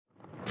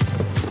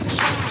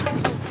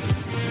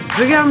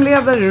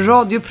Programledare,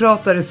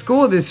 radiopratare,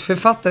 skådis,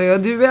 författare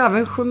och du är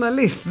även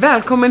journalist.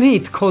 Välkommen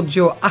hit,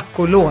 Kodjo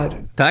Akolor.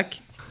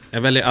 Tack.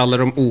 Jag väljer alla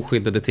de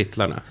oskyddade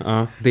titlarna.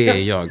 Ja, det är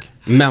jag.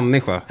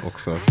 Människa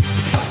också.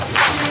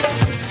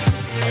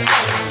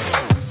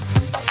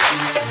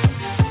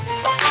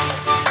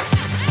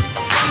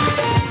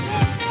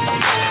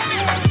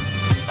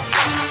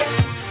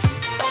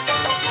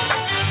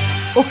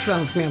 Och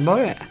svensk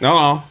medborgare.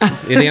 Ja,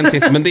 är det en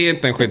titel? Men det är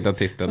inte en skyddad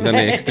titel. Den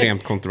är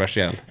extremt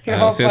kontroversiell.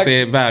 Så jag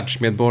säger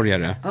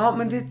världsmedborgare. Ja,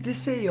 men det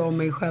säger jag om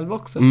mig själv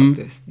också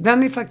faktiskt.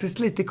 Den är faktiskt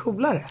lite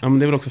coolare. Ja, men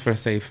det är väl också för att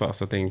safea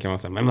så att ingen kan vara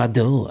så här, men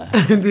vadå?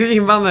 Du är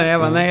invandrare,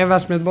 jag bara, nej, jag är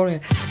världsmedborgare.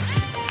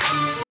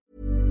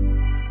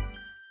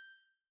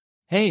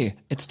 Hey,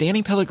 it's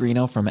Danny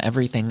Pellegrino from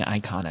Everything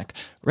Iconic.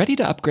 Ready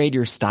to upgrade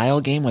your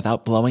style game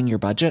without blowing your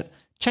budget?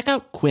 Check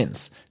out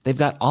Quince.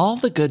 They've got all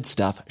the good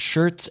stuff,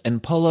 shirts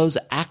and polos,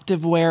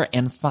 activewear,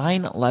 and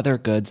fine leather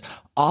goods,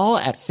 all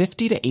at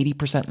 50 to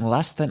 80%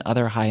 less than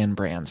other high-end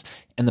brands.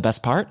 And the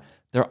best part?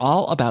 They're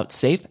all about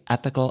safe,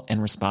 ethical,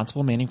 and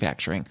responsible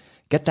manufacturing.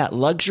 Get that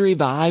luxury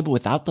vibe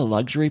without the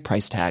luxury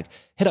price tag.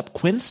 Hit up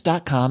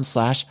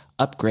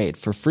quince.com/upgrade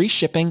for free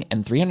shipping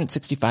and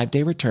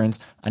 365-day returns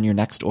on your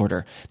next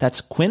order.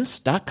 That's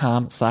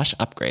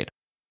quince.com/upgrade.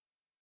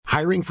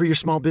 Hiring for your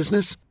small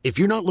business? If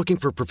you're not looking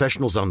for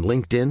professionals on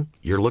LinkedIn,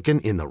 you're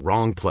looking in the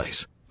wrong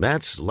place.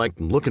 That's like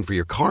looking for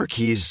your car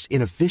keys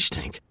in a fish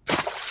tank.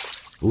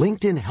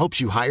 LinkedIn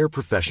helps you hire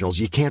professionals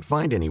you can't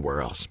find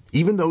anywhere else,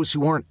 even those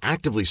who aren't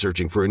actively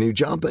searching for a new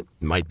job but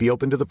might be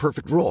open to the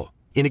perfect role.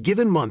 In a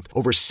given month,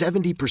 over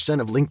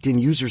 70% of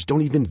LinkedIn users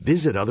don't even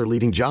visit other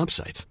leading job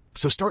sites.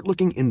 So start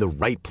looking in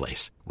the right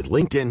place. With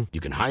LinkedIn,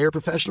 you can hire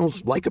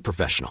professionals like a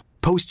professional.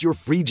 Post your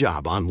free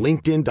job on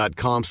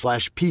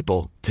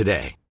linkedin.com/people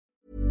today.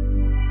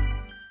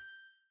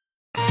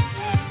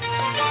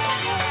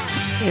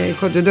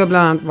 Kodjo, du har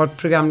bland annat varit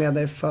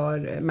programledare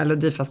för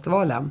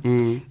Melodifestivalen.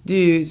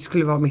 Det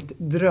skulle vara mitt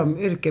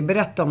drömyrke.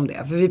 Berätta om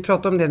det. För vi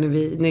pratade om det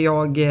när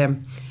jag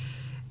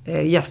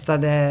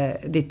gästade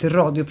ditt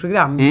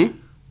radioprogram.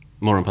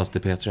 Morgonpass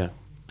till P3.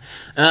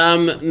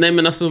 Nej,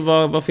 men alltså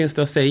vad finns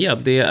det att säga?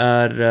 Det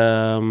är...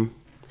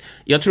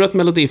 jag tror att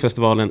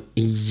Melodifestivalen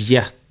är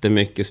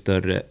jättemycket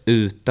större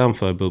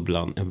utanför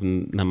bubblan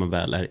än när man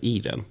väl är i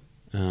den.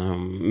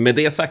 Med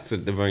det sagt så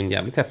det var en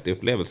jävligt häftig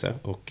upplevelse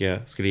och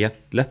skulle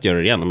lätt göra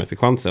det igen om jag fick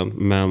chansen,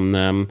 men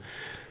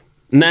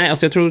nej,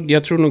 alltså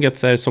jag tror nog att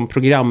så här, som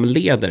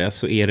programledare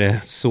så är det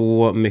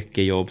så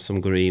mycket jobb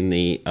som går in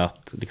i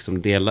att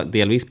liksom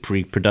delvis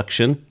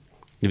pre-production.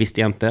 Det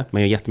visste jag inte,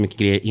 man gör jättemycket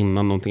grejer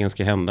innan någonting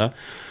ska hända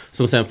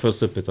som sen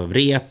följs upp av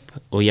rep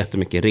och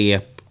jättemycket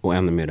rep och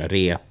ännu mera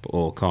rep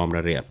och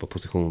kamerarep och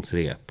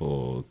positionsrep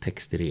och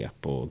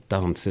textrep och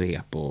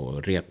dansrep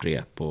och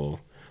reprep och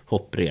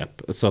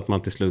hopprep, så att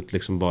man till slut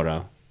liksom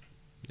bara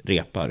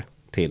repar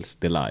tills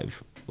det är live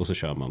och så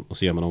kör man och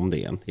så gör man om det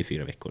igen i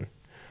 4 veckor.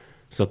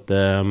 Så att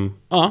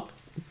ja,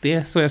 det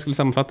är så jag skulle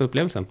sammanfatta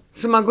upplevelsen.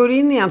 Så man går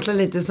in egentligen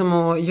lite som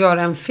att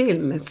göra en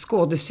film, ett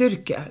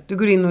skådesyrke. Du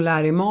går in och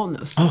lär i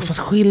manus. Ja, fast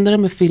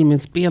skillnaden med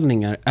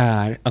filminspelningar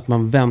är att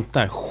man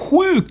väntar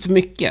sjukt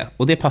mycket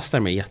och det passar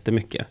mig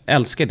jättemycket. Jag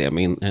älskar det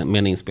med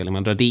en inspelning.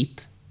 Man drar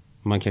dit,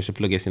 man kanske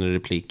pluggar sina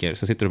repliker,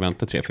 så sitter du och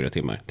väntar 3-4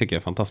 timmar. Tycker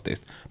jag är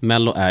fantastiskt.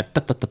 Mello är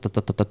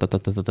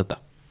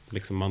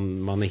liksom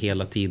man är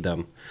hela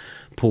tiden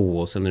på,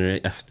 och sen är det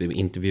efter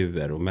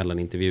intervjuer och mellan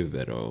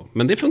intervjuer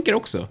men det funkar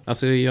också.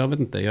 Alltså jag vet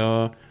inte,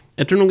 jag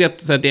tror nog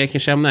att så här, det jag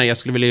kan känna är jag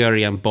skulle vilja göra det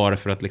igen bara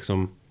för att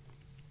liksom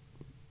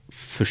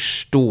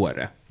förstå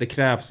det. Det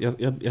krävs,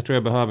 jag tror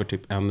jag behöver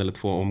typ 1 eller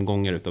 2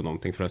 omgångar utav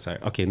någonting för att säga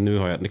okej, nu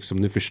har jag liksom,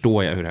 nu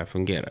förstår jag hur det här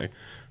fungerar.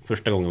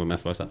 Första gången var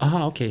mest bara så här,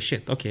 aha, okej,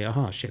 shit, okej,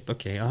 aha, shit,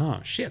 okej, aha,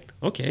 shit,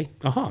 okej,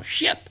 aha,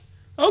 shit,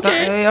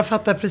 okej. Jag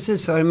fattar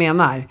precis vad du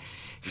menar.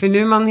 För nu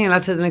är man hela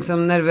tiden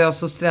liksom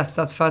nervös och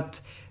stressad för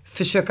att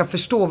försöka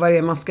förstå vad det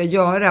är man ska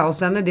göra. Och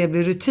sen när det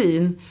blir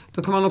rutin,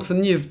 då kan man också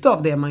njuta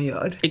av det man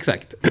gör.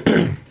 Exakt.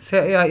 Så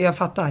jag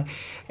fattar.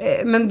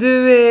 Men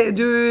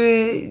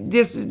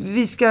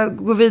vi ska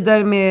gå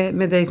vidare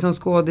med dig som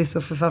skådis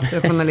och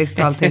författare, journalist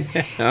och allting.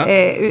 Ja.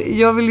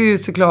 Jag vill ju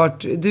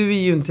såklart, du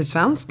är ju inte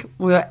svensk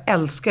och jag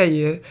älskar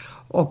ju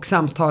och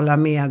samtala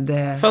med...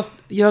 Fast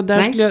jag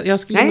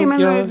skulle nej, nog...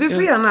 men du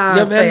får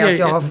gärna säga att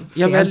jag har fel.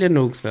 Jag väljer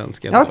nog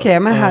svenska. Okej,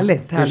 men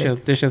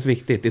härligt. Det känns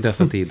viktigt i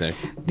dessa tider.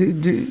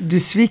 Du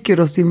sviker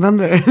oss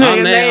invandrare.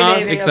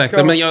 Nej, exakt.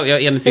 Men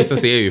jag enligt vissa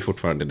så är jag ju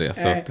fortfarande det.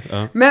 Så att,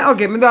 ja. Men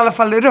okej, men du har i alla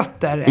fall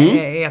rötter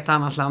i ett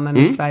annat land än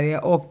i Sverige.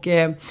 Och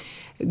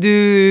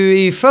du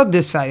är ju född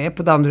i Sverige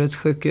på Danderyds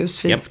sjukhus.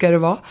 Fint ska det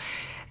vara.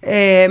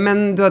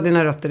 Men du har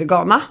dina rötter i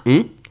Ghana.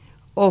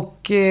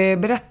 Och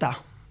berätta.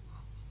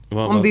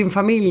 Om din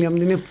familj, om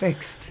din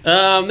uppväxt.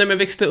 Nej, men jag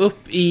växte upp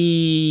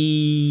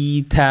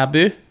i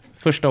Täby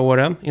första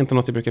åren. Inte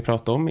något jag brukar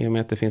prata om, i och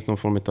med att det finns någon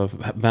form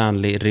av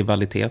vänlig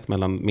rivalitet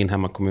mellan min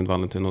hemmakommun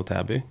Vallentuna och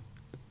Täby.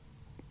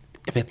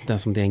 Jag vet inte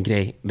ens om det är en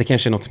grej. Det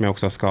kanske är något som jag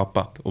också har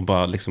skapat och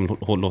bara liksom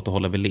låta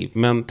hålla vid liv.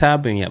 Men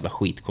Täby är en jävla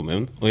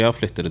skitkommun. Och jag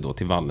flyttade då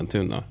till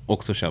Vallentuna,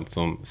 också känt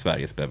som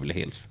Sveriges Beverly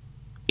Hills.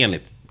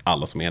 enligt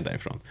alla som är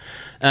därifrån.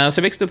 Så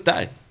jag växte upp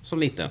där som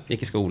liten,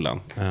 gick i skolan,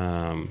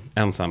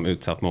 ensam,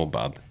 utsatt,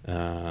 mobbad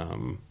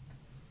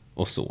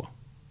och så.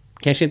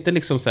 Kanske inte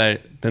liksom så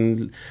här,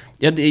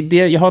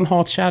 jag har en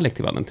hatkärlek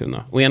till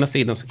Vallentuna. Å ena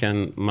sidan så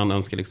kan man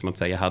önska liksom att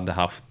säga jag hade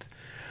haft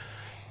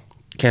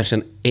kanske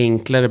en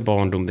enklare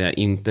barndom där jag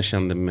inte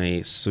kände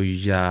mig så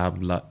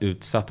jävla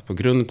utsatt på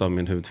grund av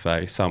min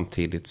hudfärg,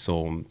 samtidigt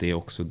som det är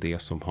också det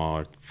som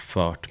har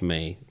fört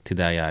mig till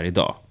där jag är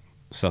idag.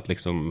 Så att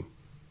liksom,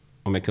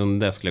 om jag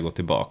kunde skulle jag gå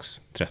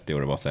tillbaks 30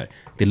 år och vara så här,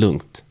 det är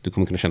lugnt, du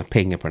kommer kunna tjäna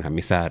pengar på den här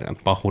misären,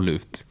 bara håll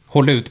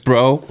ut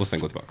bro, och sen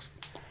gå tillbaks.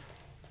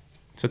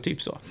 Så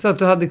typ så. Så att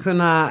du hade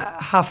kunnat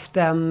haft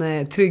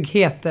den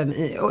tryggheten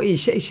i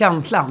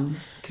känslan,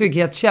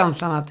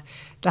 trygghetskänslan att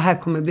det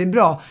här kommer bli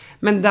bra.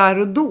 Men där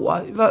och då,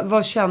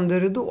 vad kände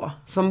du då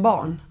som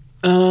barn?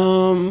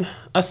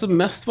 Alltså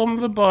mest var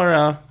man väl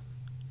bara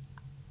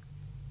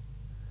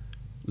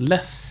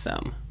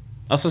ledsen.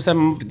 Alltså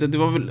sen, det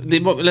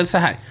var väl så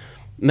här.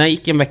 När jag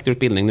gick en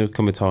väktarutbildning, nu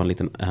kommer vi ta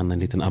en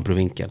liten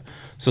abrovinkel,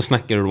 så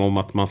snackar de om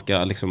att man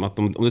ska liksom, att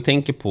om du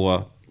tänker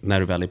på när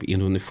du väl är i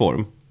en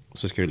uniform,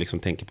 så ska du liksom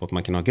tänka på att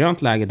man kan ha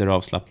grönt läge där du är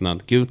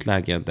avslappnad, gult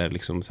läge där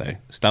liksom så här,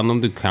 stanna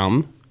om du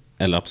kan,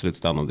 eller absolut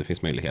stanna om det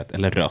finns möjlighet,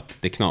 eller rött,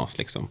 det är knas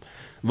liksom.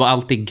 Var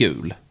alltid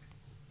gul.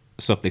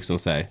 Så att liksom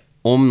så här,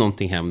 om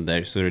någonting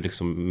händer så är du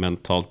liksom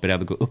mentalt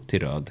beredd att gå upp till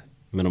röd,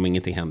 men om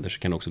ingenting händer så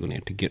kan du också gå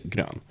ner till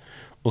grön.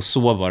 Och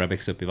så var det att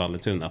växa upp i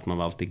Vallentuna, att man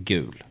var alltid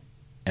gul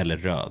eller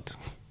röd.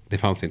 Det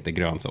fanns inte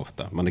grön så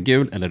ofta. Man är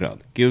gul eller röd.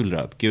 Gul,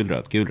 röd, gul,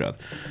 röd, gul, röd.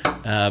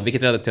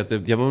 Vilket ledde till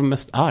att jag var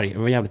mest arg. Jag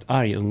var jävligt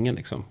arg unge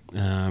liksom.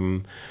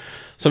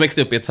 Som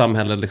växte upp i ett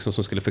samhälle liksom,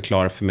 som skulle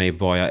förklara för mig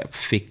vad jag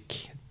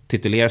fick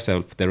titulera sig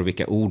efter och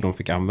vilka ord de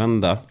fick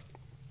använda.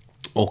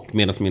 Och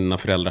medan mina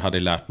föräldrar hade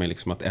lärt mig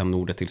liksom, att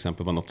n-ordet till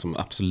exempel var något som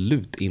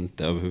absolut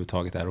inte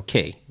överhuvudtaget är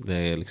okej. Det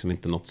är liksom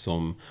inte något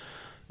som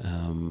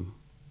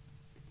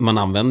man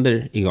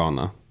använder i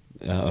Ghana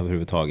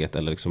överhuvudtaget,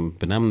 eller liksom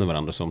benämner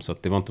varandra som, så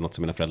att det var inte något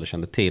som mina föräldrar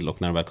kände till,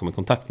 och när de väl kom i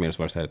kontakt med det så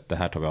var det så här, det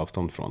här tar vi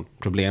avstånd från.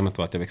 Problemet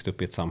var att jag växte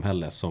upp i ett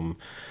samhälle som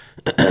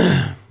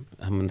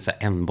så här,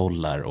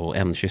 en-bollar och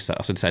en-kyssar,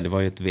 alltså det var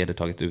ju ett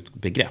vedertaget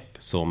begrepp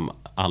som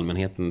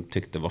allmänheten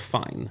tyckte var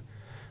fine.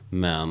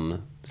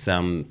 Men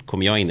sen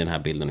kom jag in i den här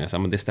bilden och jag sa,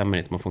 men det stämmer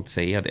inte, man får inte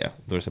säga det.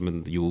 Då är det så här,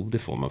 men jo, det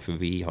får man, för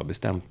vi har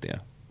bestämt det.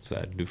 Så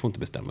här, du får inte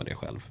bestämma det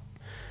själv.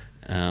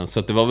 Så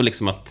att det var väl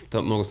liksom att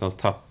någonstans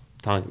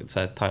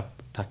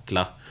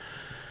tackla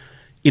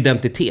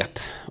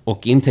identitet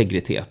och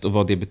integritet och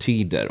vad det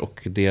betyder,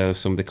 och det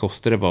som det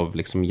kostade var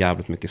liksom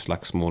jävligt mycket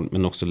slagsmål,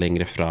 men också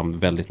längre fram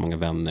väldigt många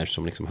vänner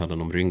som liksom höll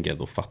honom ryggen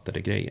och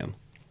fattade grejen.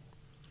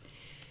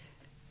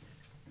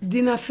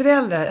 Dina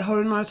föräldrar, har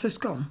du några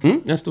syskon?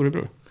 En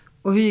storebror.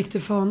 Och hur gick det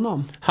för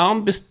honom?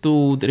 Han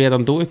bestod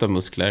redan då utav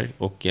muskler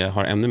och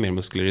har ännu mer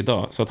muskler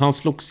idag, så att han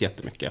slogs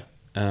jättemycket.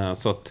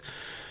 Så att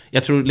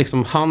jag tror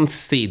liksom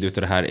hans sida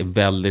utav det här är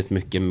väldigt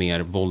mycket mer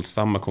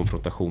våldsamma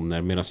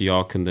konfrontationer, medan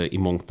jag kunde i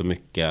mångt och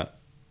mycket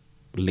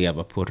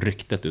leva på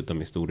ryktet utav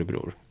min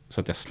storebror.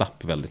 Så att jag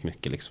slapp väldigt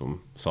mycket liksom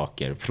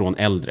saker från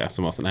äldre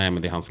som var så, nej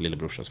men det är hans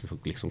lillebrorsa, så vi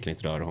liksom kan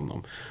inte röra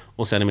honom.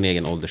 Och sen i min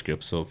egen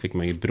åldersgrupp så fick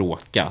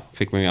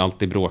man ju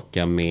alltid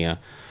bråka med,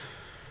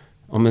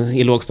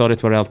 i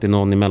lågstadiet var det alltid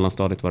någon, i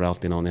mellanstadiet var det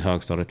alltid någon, i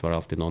högstadiet var det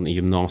alltid någon, i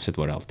gymnasiet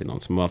var det alltid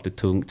någon, så man var alltid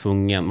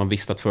tvungen, man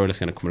visste att förr eller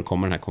senare kommer det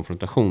komma den här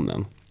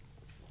konfrontationen.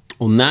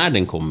 Och när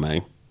den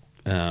kommer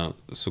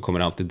så kommer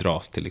det alltid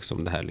dras till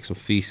liksom det här liksom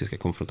fysiska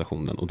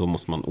konfrontationen, och då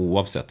måste man,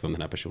 oavsett vem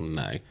den här personen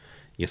är,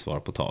 ge svar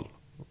på tal.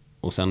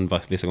 Och sen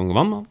vissa gånger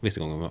vann man,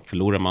 vissa gånger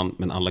förlorar man,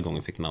 men alla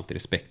gånger fick man alltid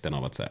respekten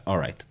av att säga, all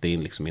right, det är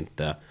liksom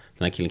inte,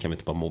 den här killen kan vi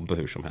inte bara mobba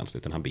hur som helst,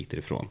 utan han biter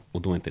ifrån,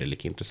 och då är inte det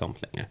lika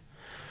intressant längre.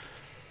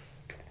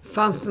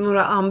 Fanns det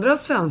några andra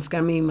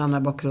svenskar med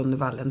invandrarbakgrund i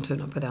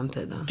Vallentuna på den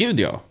tiden? Gud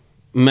ja.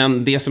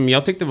 Men det som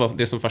jag tyckte var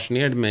det som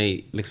fascinerade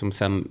mig liksom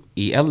sen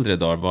i äldre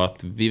dagar var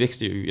att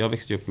jag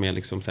växte upp med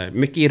liksom så här,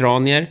 mycket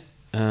iranier,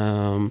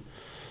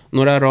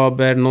 några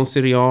araber, någon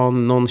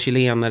syrian, någon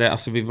chilenare.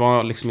 Alltså vi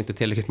var liksom inte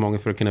tillräckligt många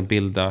för att kunna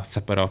bilda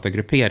separata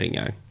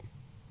grupperingar.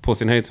 På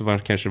sin höjd så var det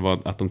kanske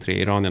att de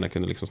 3 iranierna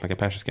kunde liksom snacka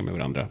persiska med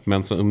varandra.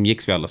 Men så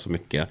umgicks vi alla så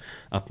mycket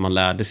att man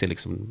lärde sig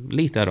liksom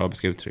lite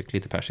arabiska uttryck,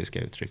 lite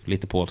persiska uttryck,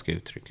 lite polska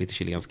uttryck, lite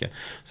chilenska.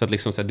 Så att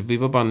liksom så här, vi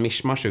var bara en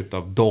mischmasch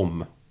utav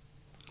dem.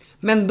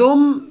 Men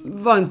de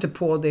var inte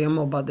på det och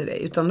mobbade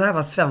dig, utan det här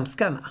var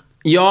svenskarna.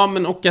 Ja,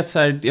 men och att så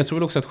här, jag tror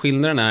väl också att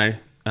skillnaden är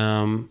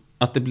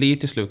att det blir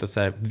till slut att så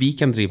här, vi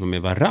kan driva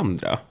med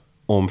varandra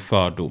om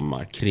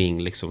fördomar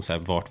kring liksom så här,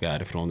 vart vi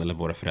är ifrån, eller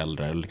våra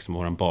föräldrar, eller liksom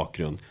vår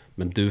bakgrund.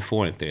 Men du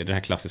får inte det. Det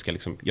här klassiska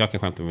liksom, jag kan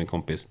skämta med min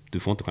kompis, du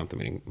får inte skämta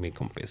med min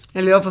kompis.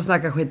 Eller jag får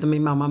snacka skit om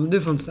min mamma, men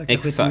du får inte snacka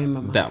skit om min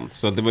mamma. Exakt, den.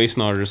 Så det var ju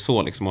snarare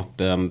så liksom att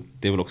det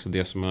är väl också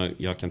det som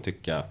jag kan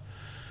tycka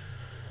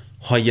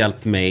har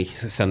hjälpt mig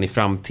sen i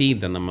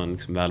framtiden, när man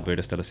liksom väl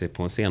började ställa sig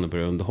på en scen och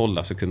började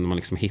underhålla, så kunde man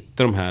liksom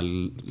hitta de här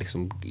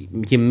liksom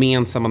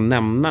gemensamma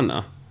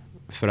nämnarna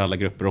för alla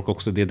grupper. Och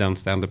också det är den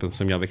stand-upen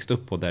som jag växte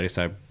upp på, där det är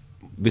så här,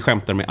 vi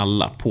skämtar med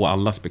alla, på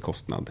allas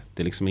bekostnad.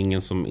 Det är liksom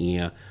ingen som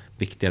är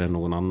viktigare än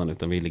någon annan,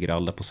 utan vi ligger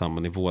alla på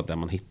samma nivå där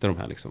man hittar de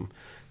här liksom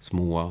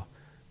små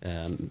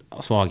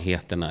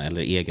svagheterna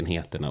eller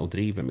egenheterna och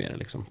driver med det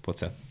liksom, på ett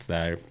sätt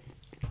där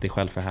det är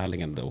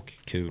självförhärligande och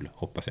kul,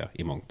 hoppas jag,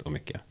 i mångt och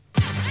mycket.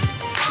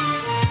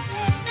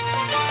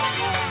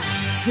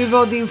 Hur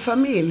var din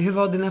familj? Hur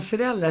var dina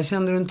föräldrar?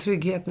 Kände du en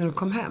trygghet när du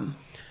kom hem?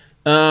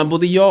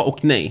 Både ja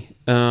och nej.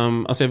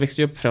 Alltså jag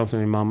växte upp främst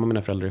med min mamma och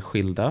mina föräldrar är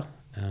skilda.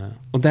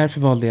 Och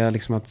därför valde jag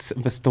liksom att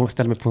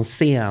ställa mig på en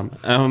scen.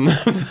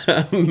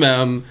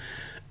 Men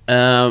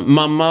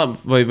mamma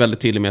var ju väldigt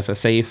tydlig med att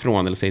säga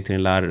ifrån eller säga till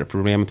din lärare.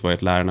 Problemet var ju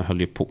att lärarna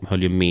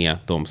höll ju med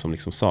de som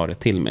liksom sa det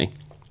till mig.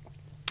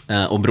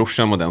 Och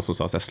brorsan var den som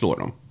sa så här, slå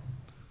dem.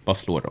 Bara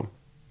slå dem.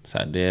 Så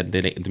här, det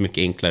är mycket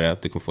enklare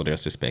att du kan få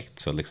deras respekt.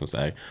 Så liksom så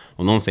här,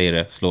 om någon säger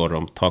det, slå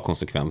dem, ta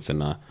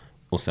konsekvenserna.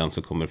 Och sen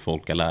så kommer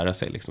folk att lära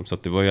sig liksom. Så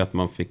att det var ju att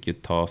man fick ju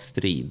ta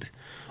strid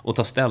och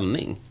ta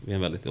ställning vid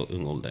en väldigt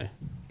ung ålder.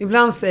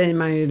 Ibland säger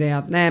man ju det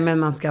att nej, men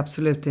man ska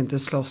absolut inte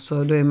slåss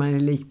och då är man ju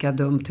lika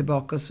dum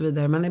tillbaka och så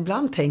vidare. Men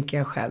ibland tänker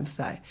jag själv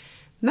så här,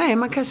 nej,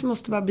 man kanske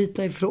måste bara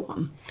byta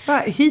ifrån. Bara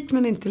hit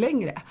men inte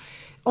längre.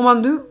 Om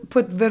man nu på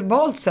ett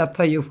verbalt sätt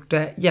har gjort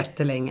det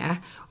jättelänge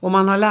och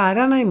man har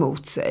lärarna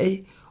emot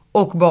sig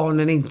och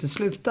barnen inte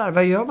slutar,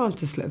 vad gör man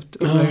till slut?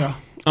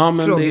 Ja,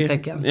 men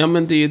frågetecken.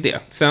 Men det är ju det.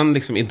 Sen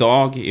liksom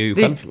idag är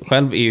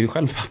jag ju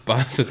själv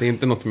pappa, så det är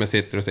inte något som jag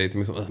sitter och säger till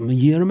mig så, men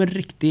ge dem en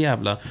riktig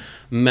jävla.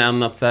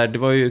 Men att så här, det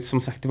var ju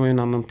som sagt, det var ju en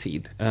annan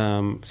tid.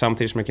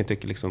 Samtidigt som jag kan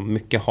tycka liksom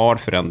mycket har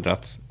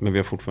förändrats, men vi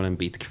har fortfarande en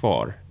bit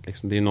kvar.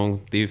 Liksom,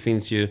 det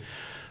finns ju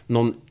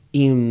någon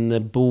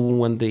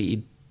inneboende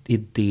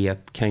idé,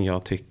 kan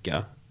jag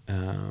tycka,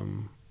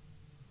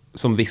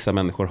 som vissa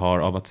människor har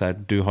av att så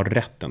här, du har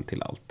rätten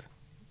till allt.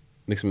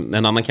 Liksom,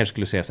 en annan kanske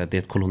skulle säga så här, det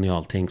är ett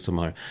kolonialtänk som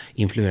har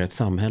influerat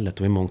samhället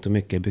och i mångt och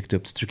mycket byggt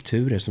upp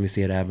strukturer som vi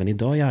ser även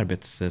idag i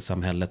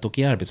arbetssamhället och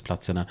i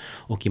arbetsplatserna,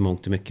 och i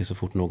mångt och mycket så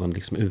fort någon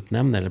liksom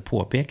utnämner eller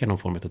påpekar någon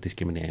form av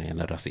diskriminering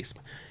eller rasism.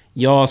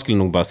 Jag skulle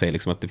nog bara säga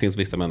liksom att det finns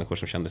vissa människor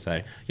som känner så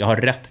här, jag har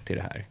rätt till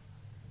det här.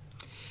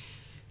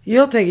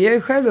 Jag är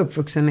själv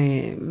uppvuxen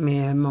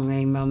med många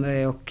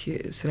invandrare och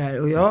sådär.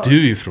 Och du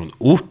är ju från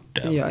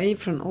orten. Jag är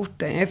från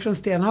orten. Jag är från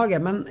Stenhaga.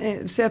 Men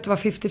säg att det var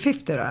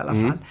 50-50 då i alla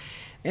fall.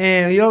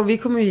 Vi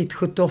kom ju hit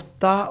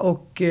 78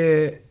 och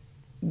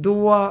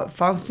då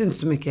fanns det inte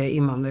så mycket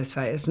invandrare i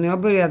Sverige. Så när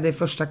jag började i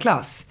första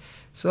klass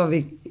så var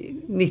vi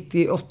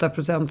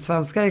 98%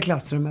 svenskar i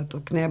klassrummet.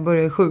 Och när jag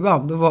började i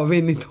 7:an då var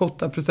vi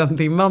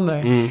 98%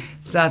 invandrare.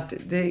 Så att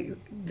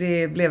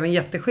det blev en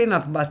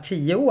jätteskillnad på bara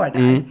 10 år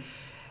där.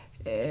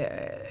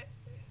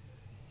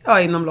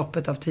 Inom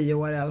loppet av 10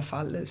 år i alla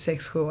fall,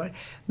 6-7 år.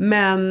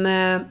 Men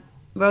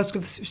vad jag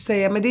skulle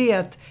säga med det är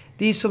att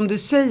det är som du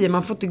säger,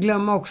 man får inte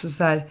glömma också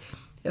så här,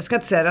 jag ska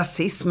inte säga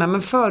rasism,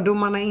 men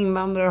fördomarna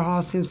invandrare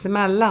har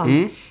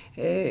sinsemellan.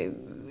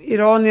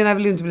 Iranierna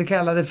vill inte bli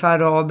kallade för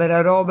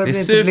araber vill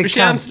inte bli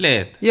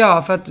superkänsligt.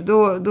 Ja, för att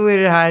då är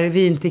det här,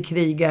 vi är inte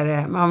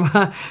krigare,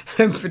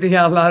 för det är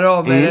alla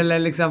araber eller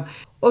liksom.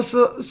 Och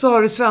så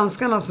har du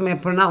svenskarna som är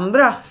på den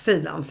andra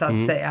sidan så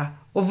att säga.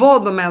 Och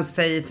vad de än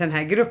säger till den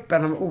här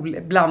gruppen av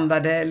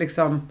blandade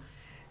liksom,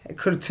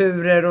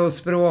 kulturer och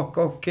språk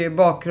och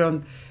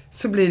bakgrund,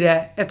 så blir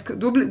det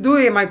då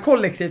är man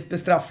kollektivt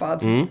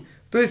bestraffad.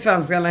 Då är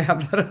svenskarna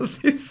jävla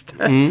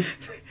rasister.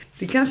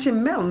 Det kanske är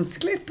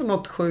mänskligt på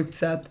något sjukt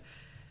sätt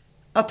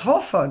att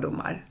ha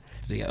fördomar.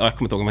 Jag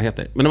kommer inte ihåg vad det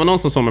heter. Men det var någon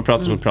som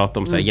pratade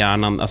om så här,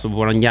 hjärnan, alltså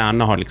våran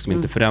hjärna har liksom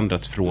inte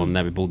förändrats från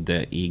när vi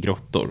bodde i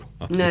grottor.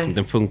 Att liksom,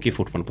 den funkar ju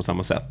fortfarande på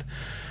samma sätt.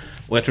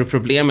 Och jag tror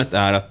problemet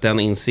är att den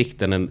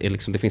insikten är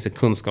liksom, det finns ett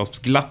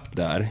kunskapsglapp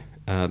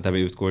där vi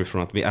utgår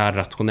ifrån att vi är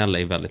rationella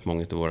i väldigt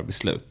många av våra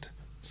beslut.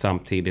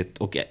 Samtidigt,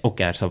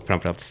 och är så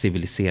framförallt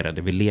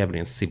civiliserade. Vi lever i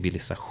en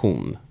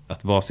civilisation.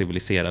 Att vara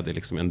civiliserad är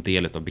liksom en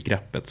del av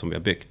begreppet som vi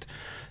har byggt.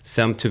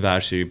 Sen tyvärr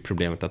så är ju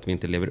problemet att vi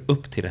inte lever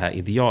upp till det här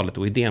idealet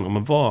och idén om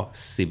att vara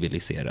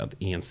civiliserad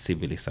i en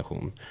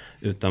civilisation.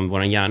 Utan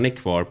vår hjärna är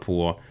kvar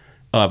på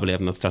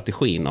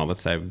överlevnadsstrategin av att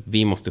så här,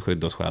 vi måste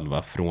skydda oss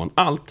själva från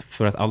allt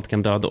för att allt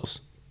kan döda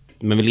oss.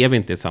 Men vi lever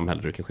inte i ett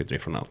samhälle där du kan skydda dig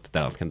från allt,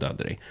 där allt kan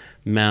döda dig.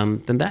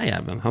 Men den där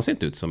jäveln, han ser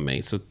inte ut som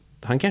mig, så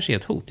han kanske är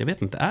ett hot. Jag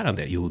vet inte, är han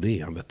det? Jo, det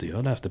är han, vet du.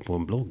 Jag läste på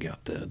en blogg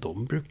att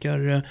de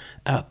brukar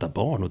äta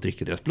barn och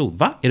dricka deras blod.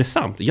 Va? Är det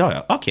sant?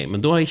 Ja. Okej,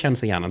 men då känner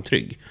sig hjärnan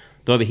trygg.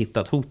 Då har vi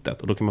hittat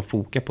hotet och då kan man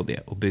foka på det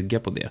och bygga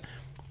på det.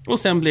 Och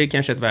sen blir det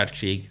kanske ett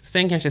världskrig.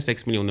 Sen kanske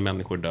 6 miljoner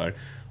människor dör.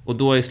 Och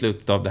då i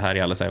slutet av det här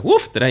är alla så här,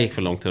 det där gick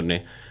för långt,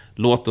 hörni.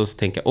 Låt oss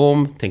tänka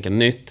om, tänka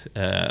nytt,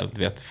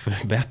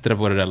 förbättra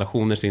våra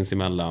relationer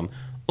sinsemellan.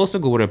 Och så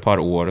går det ett par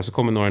år och så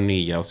kommer några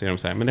nya och så är de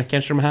så här, men det är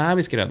kanske de här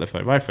vi ska rädda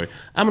för. Varför?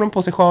 Men de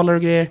på sig sjalar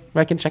och grejer,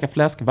 verkar inte käka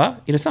fläsk. Va?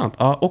 Är det sant?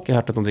 Ja, och jag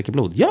har hört att de dricker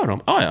blod. Gör de?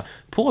 Ja.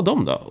 På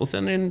dem då. Och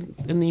sen är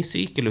det en ny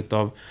cykel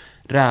utav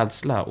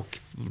rädsla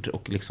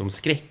och liksom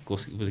skräck och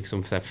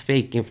liksom så här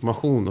fake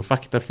information och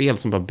faktafel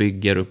som bara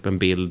bygger upp en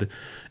bild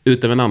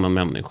utav en annan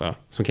människa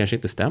som kanske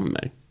inte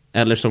stämmer.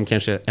 Eller som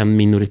kanske en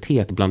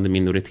minoritet bland en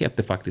minoritet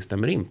det faktiskt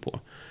stämmer in på.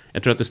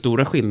 Jag tror att det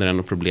stora skillnaden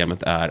och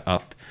problemet är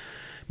att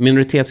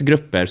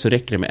minoritetsgrupper så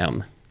räcker det med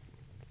en.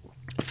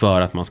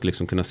 För att man ska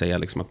liksom kunna säga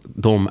liksom att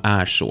de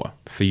är så.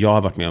 För jag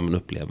har varit med om en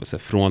upplevelse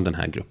från den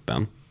här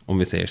gruppen. Om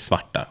vi säger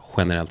svarta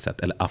generellt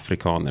sett. Eller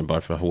afrikaner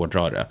bara för att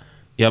hårdra det.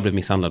 Jag blev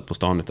misshandlad på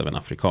stan av en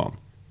afrikan.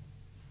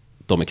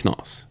 De är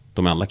knas.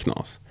 De är alla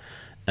knas.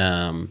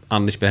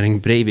 Anders Behring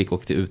Breivik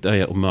åkte ut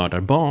och mördar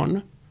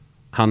barn.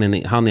 Han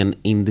är en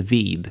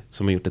individ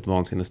som har gjort ett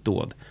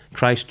vansinnesdåd.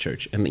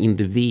 Christchurch, en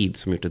individ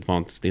som har gjort ett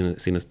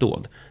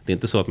vansinnesdåd. Det är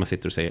inte så att man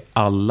sitter och säger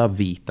alla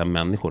vita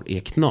människor är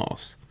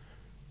knas.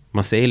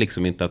 Man säger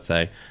liksom inte att så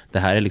här, det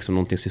här är liksom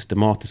någonting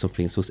systematiskt som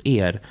finns hos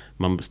er.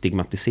 Man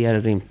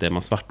stigmatiserar inte,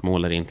 man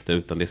svartmålar inte,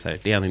 utan det är så här,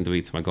 det är en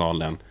individ som är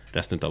galen,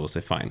 resten av oss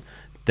är fine.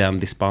 Den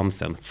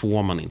dispensen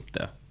får man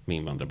inte med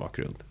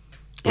invandrarbakgrund.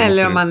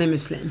 Eller om man är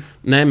muslim.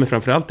 Nej, men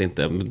framförallt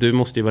inte. Du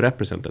måste ju vara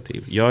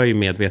representativ. Jag är ju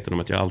medveten om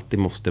att jag alltid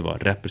måste vara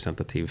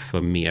representativ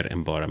för mer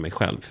än bara mig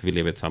själv. För vi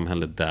lever i ett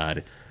samhälle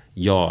där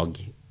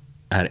jag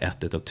är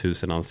ett utav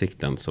 1000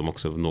 ansikten som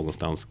också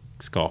någonstans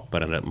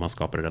man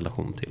skapar en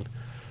relation till.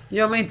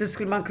 Ja, men inte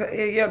skulle man...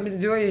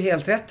 du har ju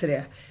helt rätt i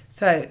det.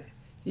 Så här,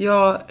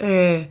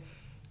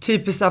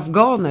 typiskt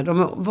afghaner, de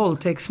är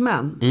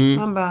våldtäktsmän.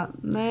 Man bara,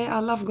 nej,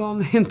 alla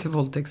afghaner är inte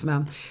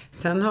våldtäktsmän.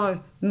 Sen har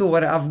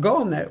några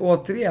afghaner,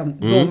 återigen,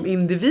 de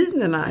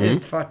individerna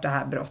utfört det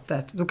här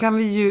brottet. Då kan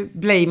vi ju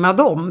blamea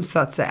dem, så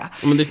att säga.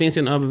 Men det finns ju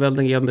en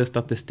överväldigande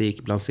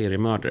statistik bland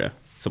seriemördare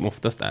som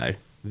oftast är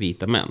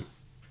vita män.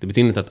 Det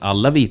betyder inte att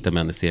alla vita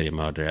män är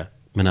seriemördare,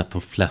 men att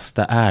de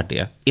flesta är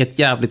det. Är ett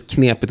jävligt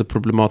knepigt och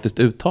problematiskt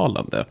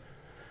uttalande.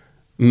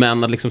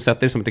 Men att liksom sätta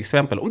det som ett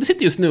exempel. Om du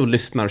sitter just nu och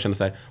lyssnar och känner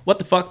så här: what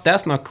the fuck,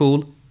 that's not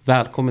cool.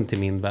 Välkommen till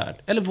min värld.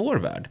 Eller vår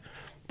värld.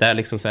 Där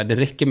liksom så här, det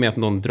räcker med att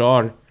någon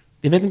drar...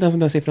 Jag vet inte ens om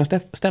den siffran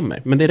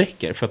stämmer. Men det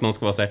räcker för att någon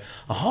ska vara så här: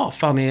 aha,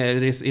 fan,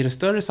 är det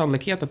större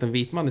sannolikhet att en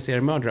vit man är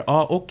seriemördare?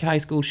 Ja, och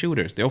high school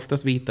shooters. Det är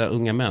oftast vita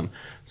unga män.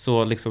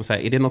 Så liksom så här,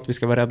 är det något vi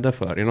ska vara rädda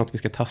för? Är det något vi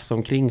ska tassa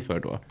omkring för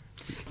då?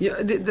 Ja,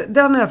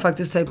 den har jag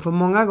faktiskt tänkt på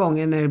många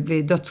gånger när det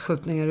blir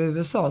dödsskjutningar i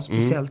USA.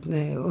 Speciellt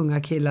när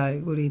unga killar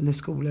går in i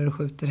skolor och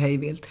skjuter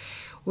hejvilt.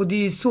 Och det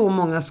är ju så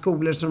många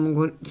skolor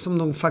som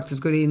de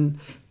faktiskt går in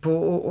på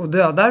och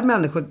dödar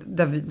människor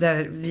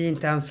där vi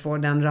inte ens får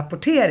den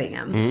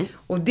rapporteringen.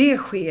 Och det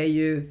sker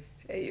ju,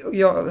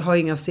 jag har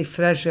inga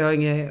siffror så jag har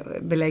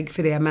inget belägg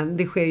för det, men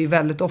det sker ju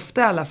väldigt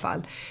ofta i alla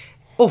fall.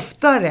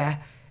 Oftare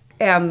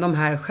än de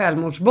här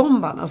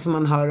självmordsbombarna som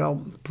man hör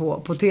om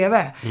på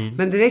tv.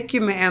 Men det räcker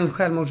ju med en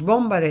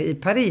självmordsbombare i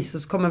Paris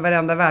och så kommer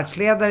varenda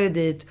världsledare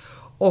dit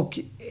och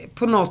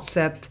på något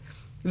sätt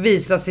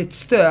visa sitt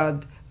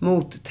stöd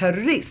mot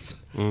terrorism.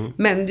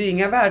 Men det är ju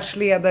inga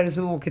världsledare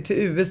som åker till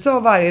USA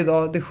varje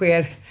dag. Det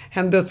sker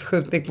en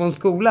dödsskjutning på en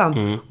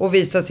skolan och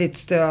visar sitt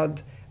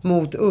stöd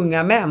mot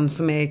unga män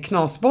som är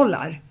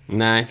knasbollar.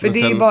 Nej, för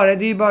det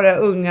är ju bara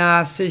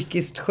unga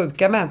psykiskt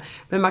sjuka män.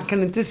 Men man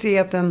kan inte se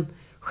att en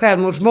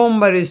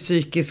självmordsbombare är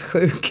psykiskt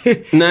sjuk.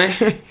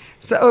 Nej.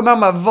 Så, och man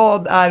bara,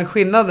 vad är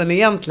skillnaden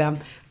egentligen?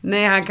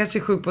 Nej, han kanske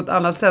är sjuk på ett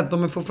annat sätt.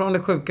 De är fortfarande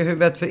sjuka i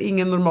huvudet, för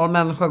ingen normal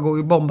människa går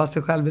ju bomba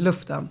sig själv i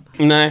luften.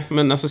 Nej,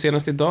 men alltså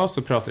senast idag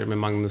så pratade jag med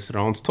Magnus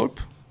Ranstorp,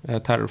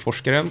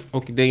 terrorforskaren.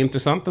 Och det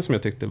intressanta som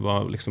jag tyckte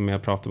var, liksom, när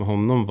jag pratade med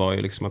honom, var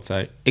ju liksom att så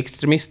här,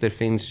 extremister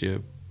finns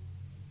ju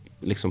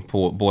liksom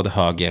på både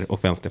höger-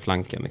 och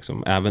vänsterflanken.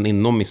 Liksom. Även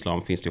inom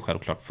islam finns det ju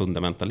självklart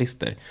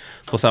fundamentalister.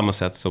 På samma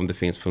sätt som det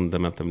finns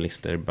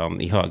fundamentalister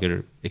i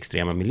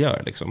högerextrema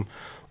miljöer. Liksom.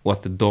 Och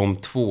att de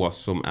två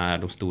som är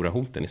de stora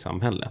hoten i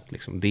samhället,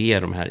 liksom, det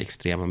är de här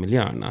extrema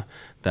miljöerna.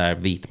 Där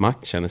vit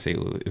makt känner sig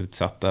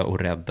utsatta och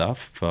rädda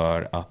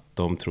för att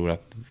de tror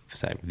att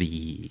så här,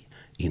 vi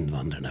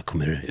invandrarna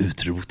kommer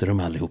utrota dem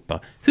allihopa.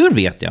 Hur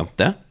vet jag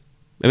inte?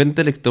 Jag vet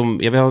inte liksom,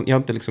 jag har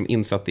inte liksom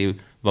insatt i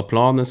vad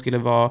planen skulle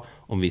vara,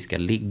 om vi ska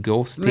ligga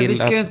oss till. Men vi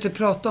ska ju inte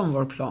prata om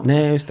vår plan.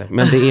 Nej, just det.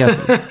 Men det är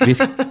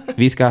att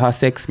vi ska ha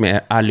sex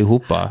med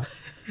allihopa.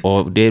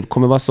 Och det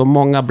kommer vara så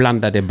många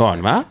blandade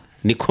barn, va?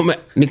 Ni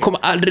kommer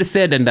aldrig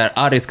se den där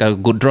ariska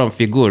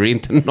Gudrun-figur,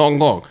 inte någon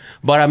gång.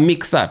 Bara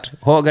mixat.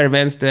 Höger,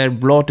 vänster,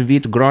 blått,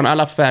 vitt, grön,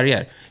 alla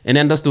färger. En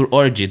enda stor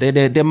orgy.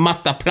 Det är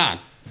masterplan.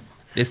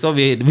 Det är så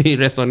vi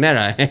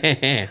resonerar.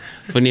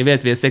 För ni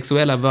vet, vi är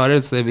sexuella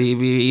varelser,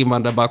 vi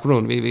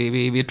invandrarbakgrund.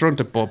 Vi tror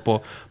inte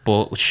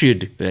på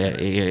skydd,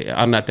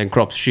 annat än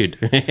kroppsskydd.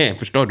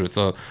 Förstår du?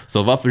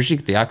 Så var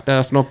försiktig,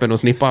 akta snoppen och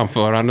snippan,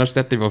 för annars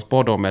sätter vi oss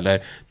på dem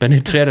eller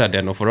penetrerar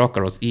den och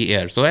förrakar oss i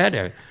er. Så är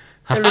det.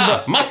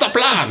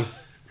 Masterplan!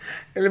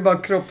 Eller bara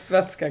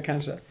kroppsvätska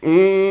kanske.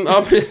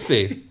 Ja,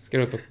 precis. Ska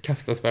du inte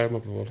kasta sperma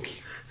på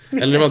folk?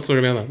 Eller det var inte så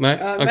du menar? Nej,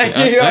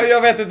 nej,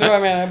 jag vet inte vad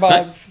jag menar. Jag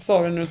bara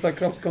sa det när du sa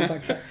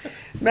kroppskontakt.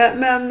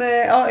 Men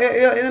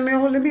jag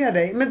håller med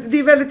dig. Men det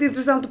är väldigt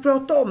intressant att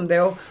prata om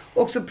det. Och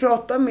också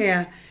prata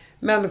med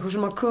människor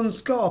som har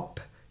kunskap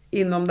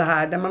inom det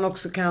här där man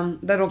också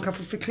där de kan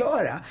få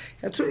förklara.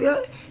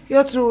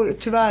 Jag tror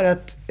tyvärr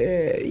att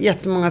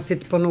jättemånga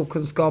sitter på en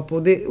okunskap,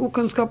 och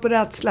okunskap och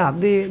rädsla,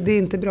 det är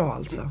inte bra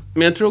alltså.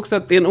 Men jag tror också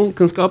att det är en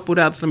okunskap och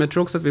rädsla, men jag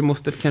tror också att vi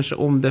måste kanske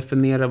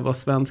omdefiniera vad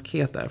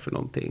svenskhet är för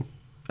någonting.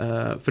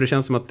 För det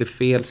känns som att det är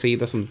fel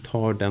sida som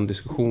tar den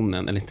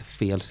diskussionen, eller inte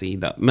fel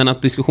sida, men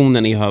att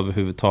diskussionen i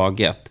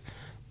överhuvudtaget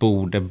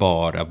borde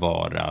bara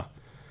vara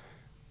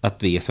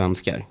att vi är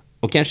svenskar.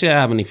 Och kanske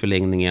även i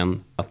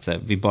förlängningen att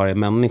vi bara är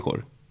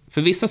människor.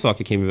 För vissa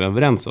saker kan vi vara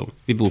överens om.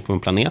 Vi bor på en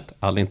planet,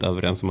 alla är inte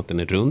överens om att den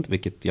är rund,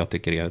 vilket jag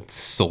tycker är ett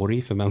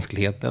sorg för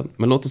mänskligheten.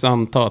 Men låt oss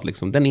anta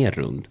att den är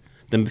rund.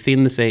 Den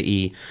befinner sig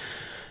i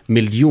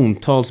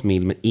miljontals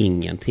mil med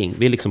ingenting.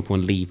 Vi är på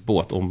en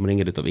livbåt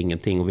omringade av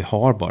ingenting, och vi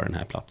har bara den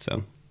här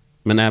platsen.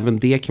 Men även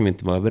det kan vi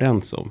inte vara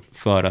överens om.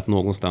 För att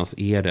någonstans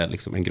är det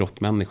en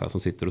grottmänniska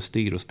som sitter och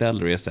styr och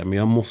ställer och säger, men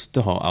jag måste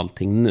ha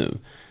allting nu.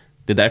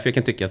 Det är därför jag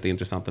kan tycka att det är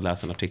intressant att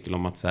läsa en artikel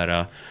om att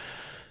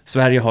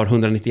Sverige har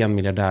 191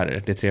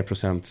 miljardärer. Det är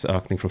 3%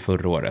 ökning från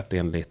förra året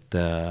enligt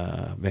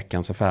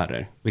Veckans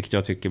Affärer. Vilket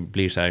jag tycker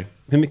blir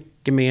hur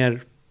mycket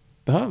mer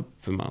behöver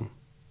man?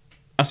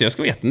 Alltså jag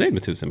ska vara jättenöjd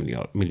med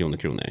 1000 miljoner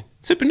kronor.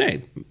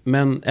 Supernöjd.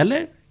 Men,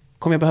 eller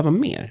kommer jag behöva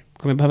mer?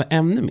 Kommer jag behöva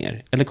ännu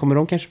mer? Eller kommer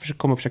de kanske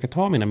försöka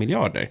ta mina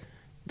miljarder?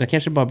 Det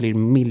kanske bara blir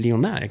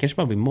miljonär. Jag kanske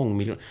bara blir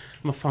mångmiljonär.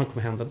 Vad fan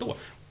kommer hända då?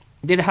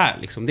 Det är det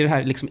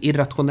här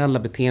irrationella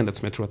beteendet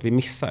som jag tror att vi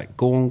missar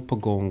gång på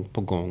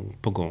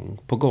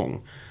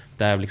gång.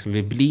 Där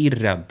vi blir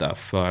rädda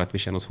för att vi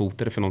känner oss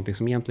hotade för någonting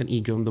som egentligen i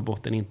grund och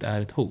botten inte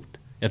är ett hot.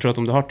 Jag tror att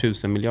om du har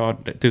 1000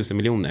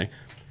 miljoner,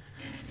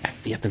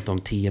 jag vet inte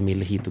om 10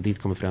 mil hit och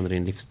dit kommer förändra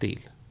din livsstil.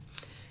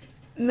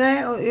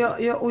 Nej,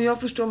 och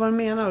jag förstår vad du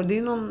menar. Och det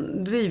är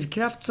någon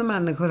drivkraft som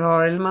människor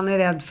har. Eller man är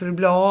rädd för att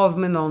bli av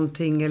med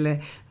någonting.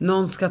 Eller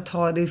någon ska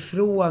ta det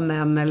ifrån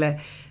en.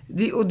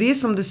 Och det är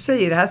som du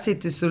säger, det här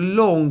sitter så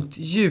långt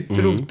djupt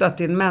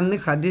rotat i en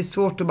människa. Det är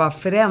svårt att bara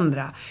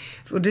förändra.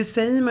 Och det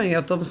säger man ju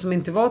att de som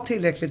inte var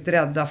tillräckligt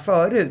rädda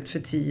förut för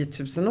 10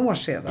 000 år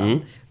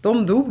sedan,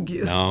 de dog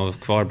ju. Ja, och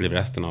kvar blev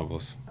resten av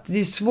oss. Det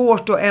är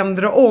svårt att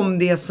ändra om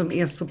det som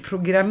är så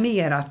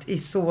programmerat i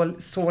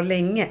så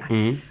länge.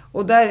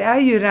 Och där är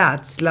ju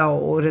rädsla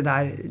och det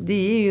där, det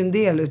är ju en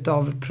del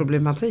utav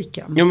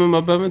problematiken. Ja, men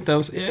man behöver inte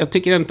ens, jag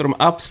tycker inte de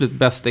absolut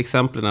bästa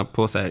exemplen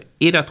på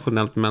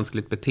irrationellt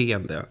mänskligt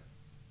beteende,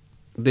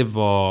 det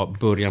var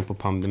början på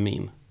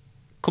pandemin.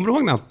 Kommer du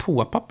ihåg när allt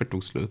toapapper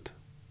tog slut?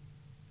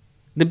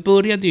 Det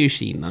började ju i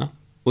Kina,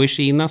 och i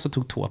Kina så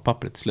tog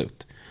toapappret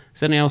slut.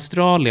 Sen i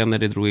Australien, när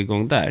det drog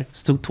igång där,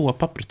 så tog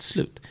toapappret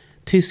slut.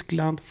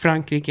 Tyskland,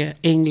 Frankrike,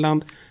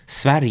 England,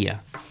 Sverige.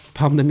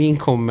 Pandemin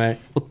kommer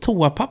och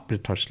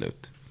toapappret tar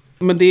slut.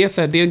 Men det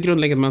är det är ett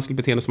grundläggande mänskligt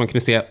beteende som man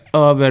kan se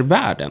över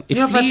världen i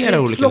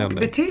flera olika länder.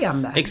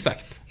 Flockbeteende.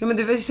 Exakt. Ja, men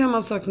det var ju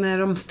samma sak när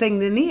de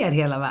stängde ner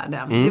hela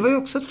världen. Det var ju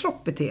också ett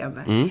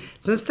flockbeteende.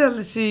 Sen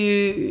ställdes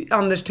ju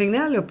Anders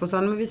Tegnell upp och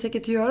sa, men vi tänker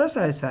inte göra så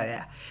här i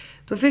Sverige.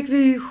 Då fick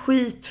vi ju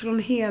skit från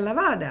hela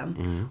världen.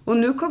 Och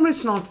nu kommer det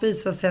snart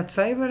visa sig att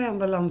Sverige var det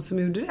enda land som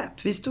gjorde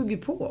rätt. Vi stod ju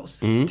på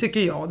oss, tycker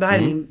jag. Det här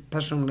är min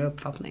personliga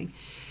uppfattning.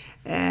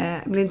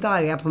 Blir inte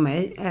arga på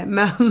mig.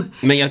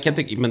 Men jag kan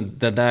tycka, men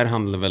det där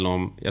handlar väl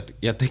om,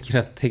 jag tycker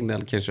att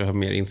Tegnell kanske har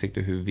mer insikt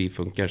i hur vi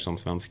funkar som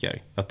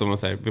svenskar. Att de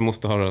säger, vi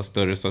måste ha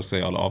större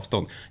sociala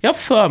avstånd. Jag har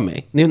för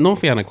mig, någon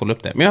får gärna kolla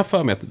upp det, men jag har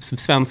för mig att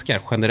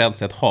svenskar generellt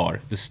sett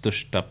har det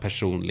största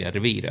personliga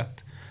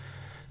reviret.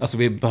 Alltså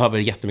vi behöver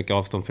jättemycket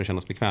avstånd för att känna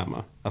oss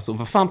bekväma. Alltså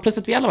vad fan,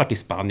 plötsligt vi alla varit i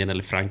Spanien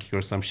eller Frankrike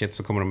och some shit,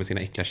 så kommer de med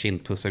sina äckla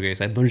kindpussar och grejer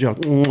såhär,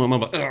 bonjour, och man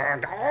bara,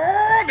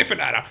 det är för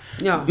nära.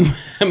 Ja.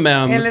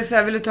 Men, eller så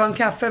här, vill du ta en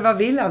kaffe, vad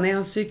vill han? Är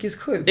han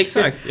psykiskt sjuk?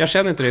 Exakt, jag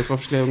känner inte det, så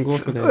varför skulle jag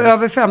umgås med det?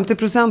 Över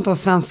 50% av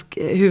svensk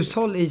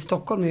hushåll i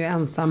Stockholm är ju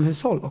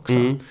ensamhushåll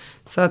också.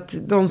 Så att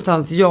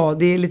någonstans, ja,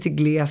 det är lite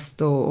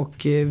glest och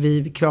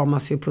vi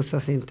kramas ju och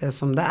pussas inte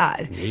som det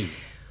är. Nej.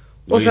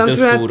 Det är ju en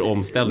stor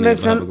omställning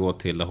att behöva gå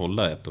till att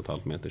hålla 1,5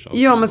 meters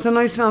avstånd. Ja, men sen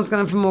har ju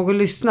svenskarna förmåga att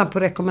lyssna på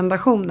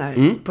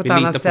rekommendationer på ett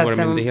annat sätt. Vi litar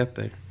på våra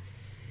myndigheter.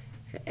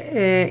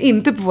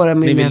 Inte på våra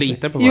myndigheter. Nej, vi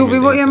litar på våra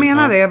myndigheter. Jag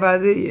menar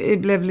det. Det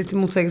blev lite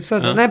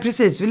motsägelsefullt. Ja. Nej,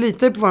 precis. Vi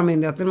litar ju på våra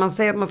myndigheter. När man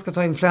säger att man ska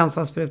ta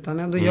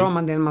influensasprutan, då gör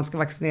man det. När man ska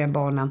vaccinera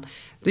barnen,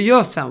 då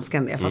gör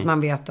svenskan det. För att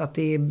man vet att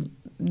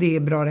det är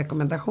bra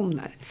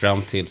rekommendationer.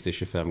 Fram tills det är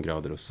 25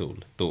 grader och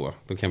sol. Då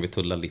kan vi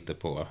tulla lite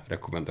på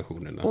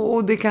rekommendationerna.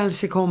 Och det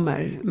kanske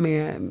kommer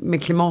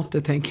med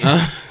klimatet, tänker jag.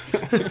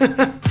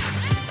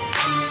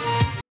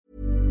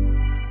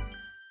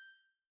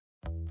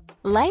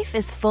 Life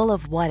is full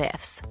of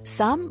what-ifs.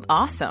 Some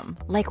awesome,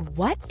 like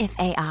what if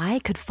AI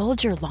could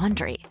fold your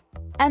laundry?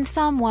 And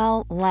some,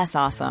 well, less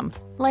awesome,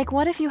 like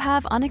what if you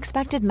have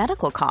unexpected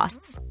medical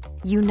costs?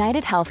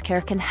 United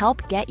Healthcare can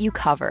help get you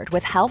covered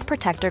with Health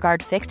Protector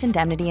Guard fixed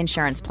indemnity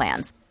insurance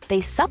plans.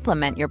 They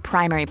supplement your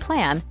primary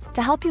plan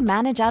to help you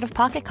manage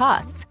out-of-pocket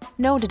costs.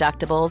 No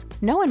deductibles,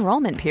 no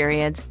enrollment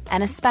periods,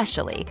 and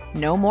especially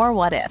no more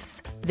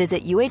what-ifs.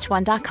 Visit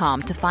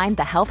uh1.com to find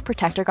the Health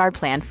Protector Guard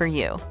plan for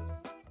you.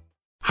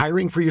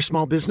 Hiring for your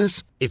small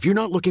business? If you're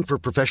not looking for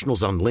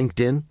professionals on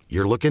LinkedIn,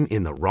 you're looking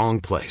in the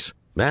wrong place.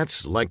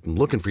 That's like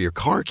looking for your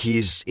car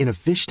keys in a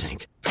fish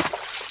tank.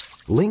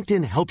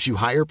 LinkedIn helps you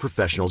hire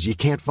professionals you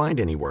can't find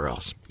anywhere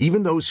else,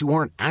 even those who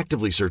aren't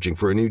actively searching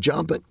for a new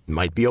job but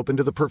might be open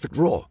to the perfect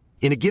role.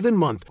 In a given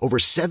month, over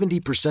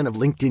 70%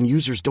 of LinkedIn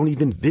users don't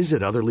even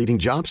visit other leading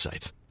job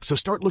sites. So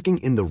start looking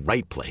in the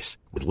right place.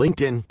 With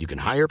LinkedIn, you can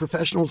hire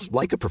professionals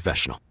like a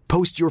professional.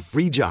 Post your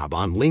free job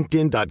on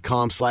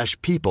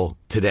linkedin.com/people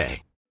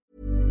today.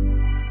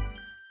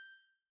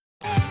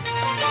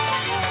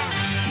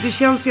 Det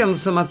känns ju ändå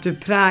som att du är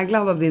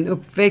präglad av din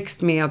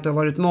uppväxt med att du har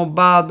varit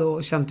mobbad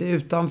och känt dig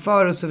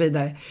utanför och så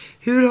vidare.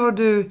 Hur har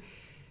du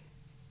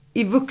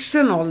i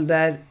vuxen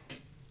ålder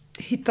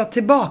hittat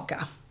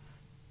tillbaka?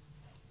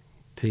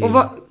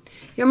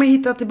 Men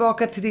hitta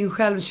tillbaka till din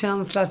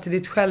självkänsla, till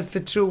ditt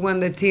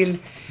självförtroende, till...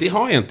 Det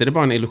har jag inte, det är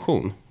bara en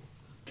illusion.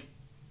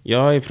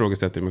 Jag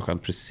ifrågasätter mig själv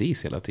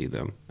precis hela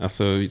tiden.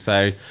 Alltså så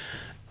här,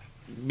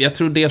 jag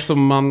tror det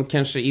som man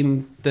kanske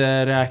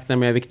inte räknar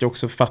med, vilket jag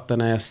också fattar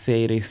när jag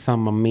säger det i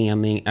samma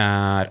mening,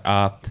 är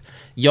att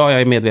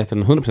jag är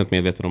 100%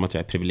 medveten om att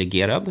jag är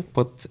privilegierad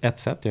på ett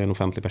sätt. Jag är en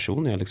offentlig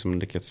person. Jag har liksom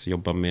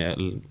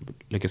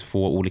lyckats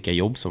få olika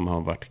jobb som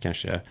har varit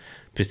kanske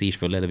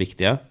prestigefulla eller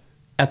viktiga.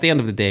 At the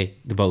end of the day,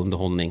 det var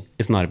underhållning.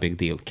 It's not a big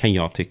deal, kan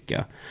jag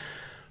tycka.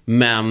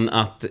 Men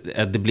att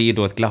det blir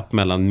då ett glapp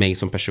mellan mig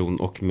som person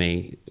och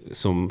mig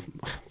som,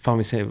 fan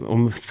vi säger,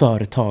 om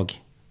företag.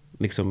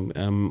 Liksom,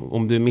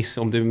 om du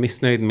är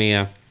missnöjd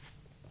med,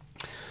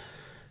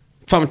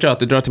 fan tror jag att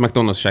du drar till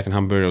McDonalds och käkar en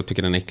hamburgare och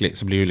tycker den är äcklig,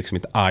 så blir du liksom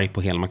inte arg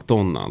på hela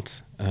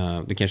McDonalds.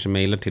 Du kanske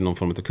mailar till någon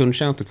form av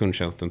kundtjänst och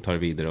kundtjänsten tar det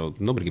vidare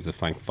och nobody gives a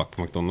flying fuck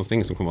på McDonalds. Det är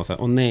ingen som kommer vara så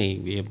här,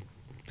 nej, vi är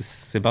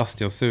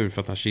Sebastian sur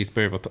för att han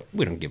cheeseburger var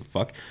we don't give a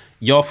fuck.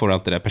 Jag får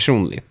allt det där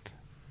personligt.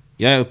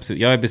 Jag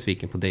är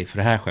besviken på dig för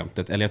det här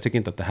skämtet, eller jag tycker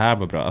inte att det här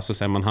var bra. Alltså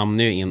så här, man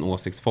hamnar ju i en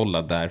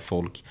åsiktsfålla där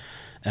folk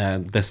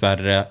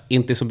dessvärre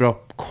inte är så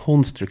bra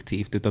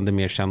konstruktivt, utan det är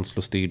mer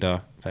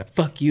känslostyrda så här,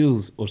 fuck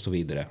you och så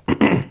vidare.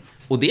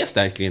 Och det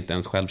stärker inte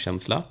ens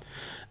självkänsla.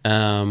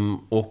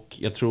 Och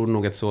jag tror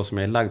nog att så som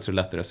jag är lagd så är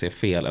det lättare att se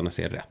fel än att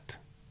se rätt.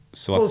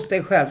 Så hos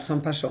dig själv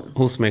som person?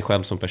 Hos mig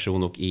själv som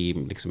person och i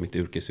liksom mitt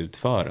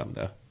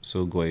yrkesutförande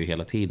så går jag ju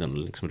hela tiden och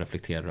liksom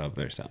reflekterar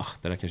över så här,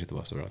 det där kanske inte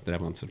var så bra, det där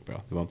var inte så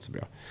bra, det var inte så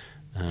bra.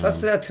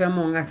 Fast det där tror jag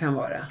många kan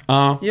vara.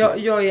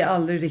 Jag är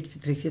aldrig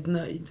riktigt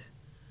nöjd.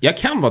 Jag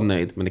kan vara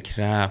nöjd, men det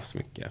krävs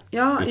mycket.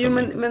 Ja,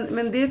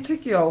 men det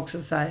tycker jag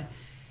också så här.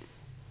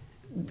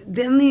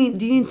 Det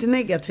är ju inte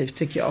negativt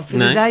tycker jag. För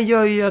det där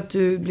gör ju att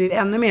du blir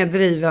ännu mer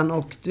driven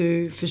och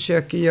du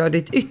försöker göra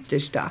ditt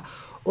yttersta.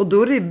 Och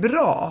då är det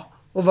bra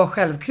att vara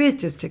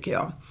självkritisk tycker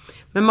jag.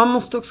 Men man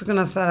måste också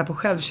kunna säga på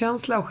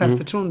självkänsla och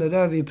självförtroende. Det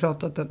har vi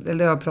pratat,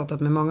 eller jag har pratat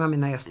med många av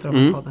mina gäster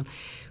om podden.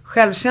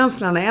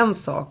 Självkänslan är en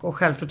sak och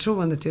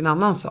självförtroendet är en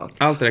annan sak.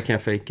 Allt det där kan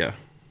jag fejka.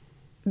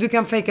 Du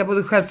kan fejka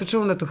både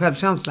självförtroendet och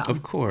självkänslan. Of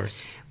course.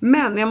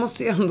 Men jag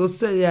måste ju ändå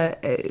säga,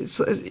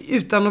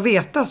 utan att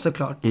veta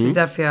såklart. Det är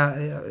därför jag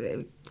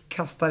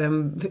kastar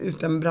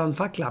ut en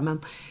brandfackla. Men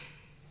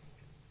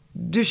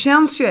du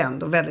känns ju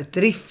ändå väldigt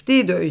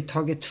driftig. Du har ju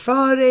tagit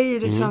för dig i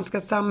det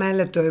svenska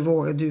samhället. Du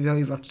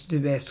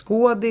är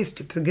skådis,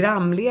 du är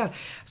programledare.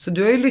 Så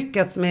du har ju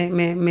lyckats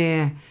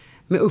med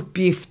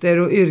uppgifter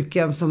och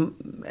yrken som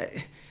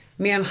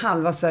mer än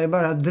halva Sverige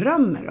bara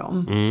drömmer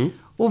om.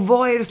 Och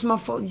vad är det som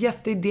har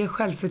gett dig det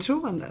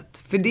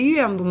självförtroendet? För det är ju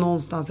ändå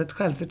någonstans ett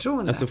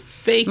självförtroende. Alltså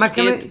fake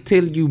it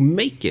till you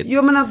make it.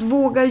 Ja, men att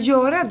våga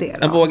göra det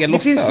då. Att våga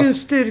låtsas. Det finns ju en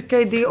styrka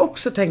i det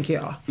också, tänker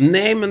jag.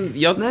 Nej,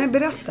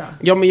 berätta.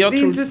 Ja, men det är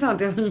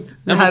intressant.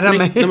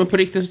 Men på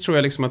riktigt så tror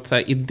jag liksom att så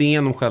här,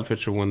 idén om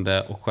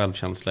självförtroende och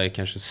självkänsla är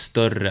kanske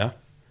större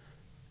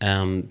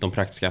än de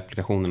praktiska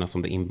applikationerna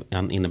som det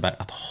innebär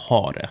att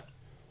ha det.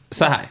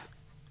 Så här.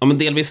 Ja, men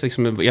delvis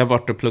liksom, jag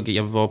var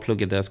och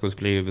pluggade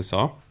skådespelare i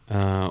USA.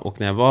 Och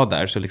när jag var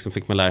där så liksom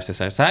fick man lära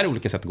sig så här är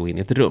olika sätt att gå in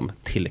i ett rum,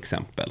 till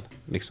exempel.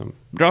 Liksom,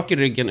 rak i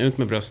ryggen, ut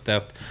med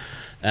bröstet,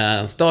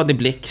 stadig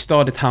blick,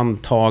 stadigt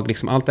handtag.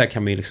 Liksom, allt det här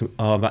kan man ju liksom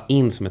öva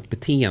in som ett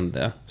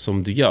beteende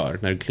som du gör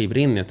när du kliver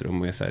in i ett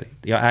rum och är så här,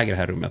 jag äger det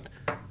här rummet.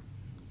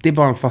 Det är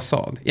bara en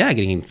fasad. Jag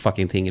äger ingen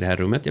fucking ting i det här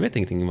rummet. Jag vet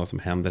ingenting om vad som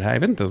händer här. Jag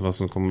vet inte ens vad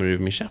som kommer ur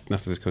min käft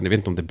nästa sekund. Jag vet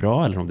inte om det är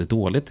bra eller om det är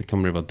dåligt.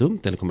 Kommer det vara dumt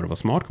eller kommer det vara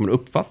smart? Kommer det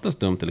uppfattas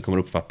dumt eller kommer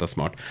det uppfattas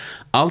smart?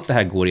 Allt det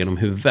här går genom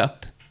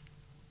huvudet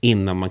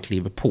innan man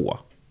kliver på.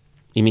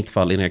 I mitt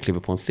fall, innan jag kliver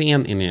på en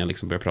scen, innan jag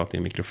liksom börjar prata i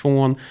en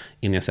mikrofon,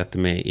 innan jag sätter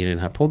mig i den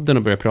här podden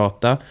och börjar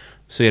prata,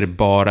 så är det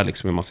bara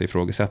liksom en massa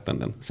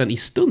ifrågasättanden. Sen i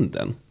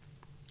stunden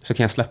så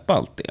kan jag släppa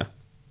allt det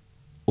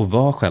och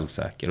vara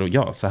självsäker. Och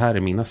ja, så här är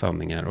mina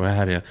sanningar och det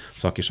här är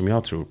saker som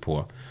jag tror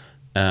på.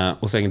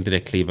 Och sen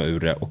direkt kliva ur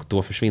det och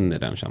då försvinner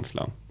den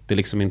känslan. Det är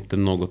liksom inte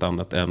något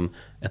annat än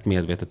ett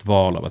medvetet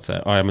val av att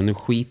säga, ja men nu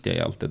skiter jag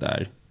i allt det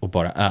där och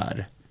bara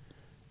är.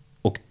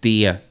 Och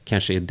det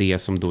kanske är det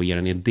som då ger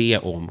en idé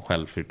om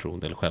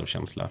självförtroende eller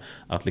självkänsla.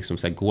 Att liksom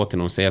så här, gå till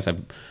någon och säga så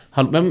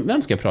här,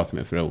 vem ska jag prata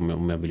med för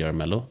om jag vill göra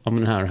Mello? Ja,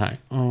 men den här och här.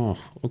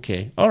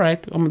 Okej. All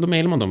right. Ja, men då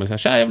mejlar man dem och säger,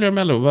 tja, jag vill göra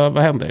Mello. Vad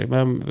händer?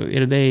 Är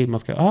det dig man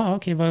ska...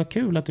 Okej, vad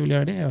kul att du vill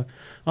göra det.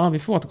 Vi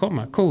får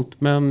återkomma. Coolt.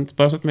 Men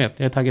bara så att med,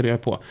 jag är taggad och jag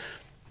är på.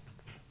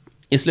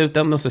 I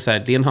slutändan så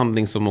är det en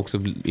handling som också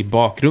i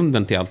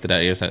bakgrunden till allt det där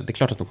är så här, det är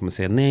klart att de kommer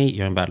säga nej,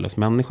 jag är en värdelös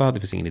människa, det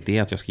finns ingen idé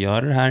att jag ska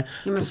göra det här.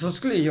 Ja, men så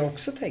skulle jag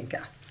också tänka.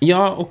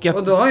 Ja,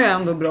 och då har jag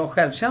ändå bra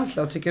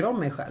självkänsla och tycker om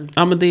mig själv.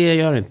 Ja, men det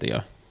gör inte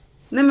jag.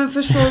 Nej, men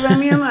förstår du vad jag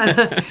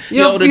menar?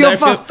 Jag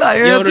fattar.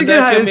 Jag tycker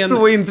det här är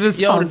så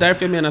intressant. Ja, det är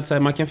därför jag menar att så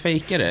här, man kan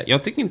fejka det.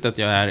 Jag tycker inte att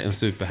jag är en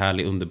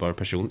superhärlig, underbar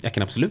person. Jag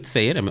kan absolut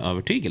säga det med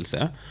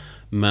övertygelse.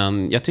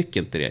 Men jag tycker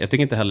inte det. Jag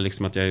tycker inte heller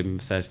liksom att jag är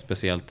så här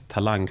speciellt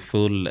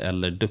talangfull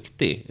eller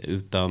duktig.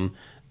 Utan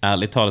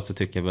ärligt talat så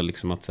tycker jag väl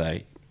liksom att så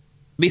här,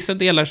 vissa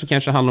delar så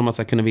kanske det handlar om att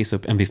så här, kunna visa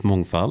upp en viss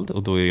mångfald.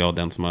 Och då är jag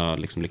den som har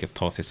liksom lyckats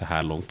ta sig så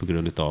här långt på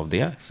grund av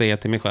det, säger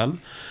jag till mig själv.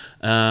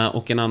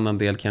 Och en annan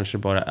del kanske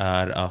bara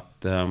är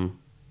att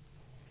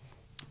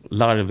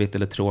larvigt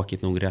eller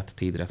tråkigt nog rätt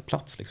tid, rätt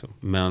plats. Liksom.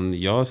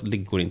 Men jag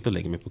går inte och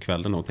lägger mig på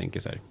kvällen och tänker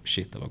så här,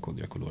 shit, vad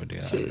Kodjo Akolor, det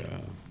är...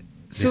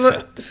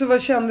 Så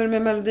vad kände du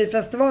med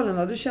Melodifestivalen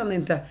då? Du kände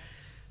inte,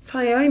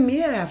 fan jag är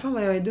med här, fan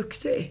vad jag är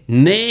duktig.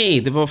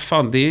 Nej, det var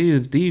fan, det är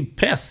ju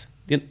press.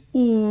 Det är en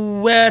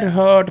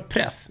oerhörd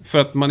press. För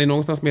att man är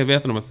någonstans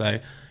medveten om att så här,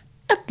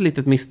 ett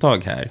litet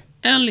misstag här,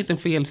 en liten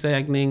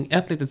felsägning,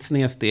 ett litet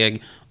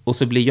snedsteg och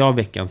så blir jag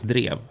veckans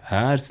drev.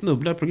 Här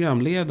snubblar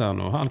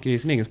programledaren och halkar i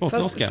sin egen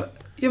spottloska.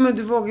 Ja, men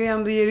du vågar ju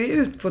ändå ge dig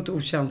ut på ett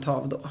okänt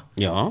hav då.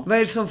 Ja. Vad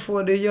är det som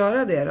får dig att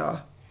göra det då?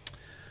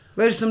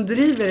 Vad är det som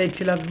driver dig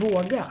till att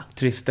våga?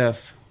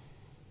 Tristess.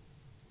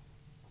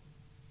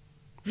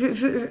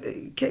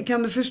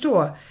 Kan du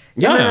förstå?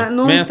 Ja,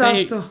 men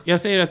jag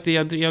säger att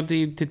jag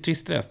driver till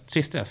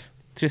tristess.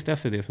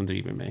 Tristess är det som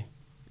driver mig.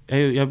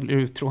 Jag blir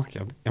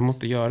uttråkad. Jag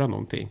måste göra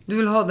någonting. Du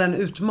vill ha den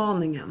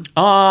utmaningen?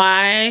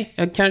 Nej,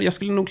 jag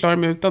skulle nog klara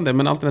mig utan det.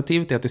 Men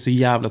alternativet är att det är så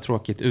jävla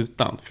tråkigt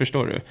utan.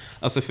 Förstår du?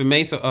 Alltså för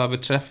mig så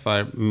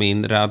överträffar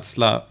min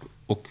rädsla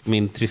och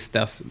min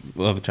tristess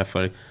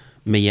överträffar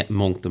med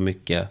mångt och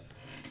mycket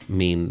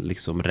min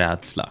liksom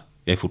rädsla.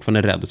 Jag är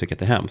fortfarande rädd och tycker att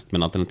det är hemskt.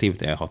 Men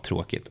alternativet är att jag har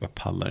tråkigt och jag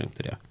pallar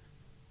inte det.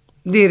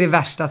 Det är det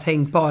värsta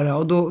tänkbara.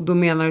 Och då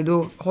menar du,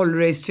 då håller du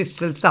dig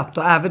sysselsatt.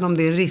 Och även om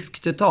det är en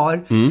risk du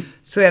tar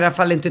så är det i alla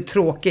fall inte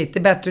tråkigt. Det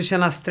är bättre att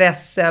känna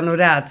stressen och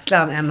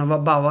rädslan än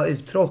att bara vara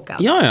uttråkad.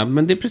 Ja,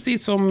 men det är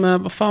precis som,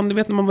 vad fan, du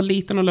vet när man var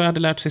liten och hade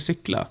lärt sig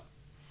cykla.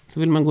 Så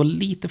vill man gå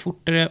lite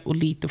fortare och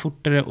lite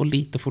fortare och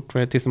lite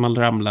fortare tills man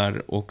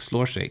ramlar och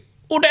slår sig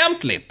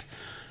ordentligt.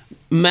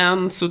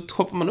 Men så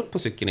hoppar man upp på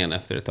cykeln igen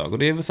efter ett tag. Och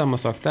det är väl samma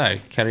sak där,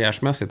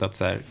 karriärsmässigt. Att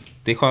så här,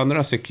 det är skönare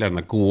att cykla än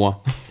att gå.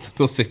 Så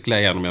då cyklar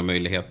jag igenom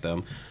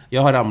möjligheten.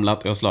 Jag har ramlat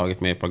och jag har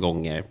slagit mig ett par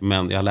gånger.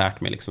 Men jag har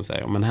lärt mig liksom så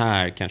här, men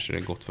här kanske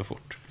det gått för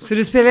fort. Så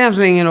det spelar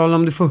egentligen ingen roll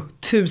om du får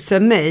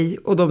 1000 nej.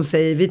 Och de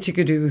säger, vi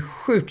tycker du är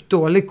sjukt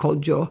dålig,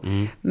 Kodjo.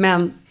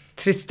 Men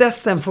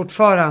tristessen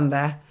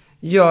fortfarande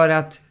gör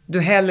att du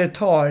hellre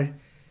tar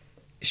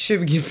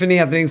 20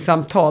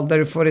 förnedringssamtal där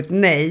du får ett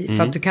nej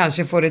för att du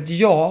kanske får ett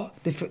ja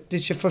det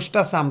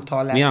 21:a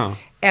samtalet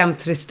än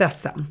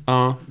tristessen.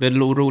 Ja, det är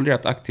roligare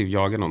att aktivt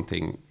jaga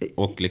någonting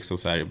och liksom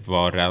så här,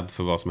 vara rädd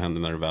för vad som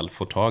händer när du väl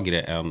får tag i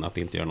det än att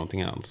inte göra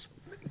någonting alls.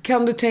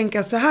 Kan du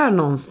tänka så här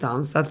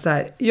någonstans att så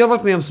här, jag har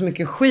varit med om så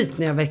mycket skit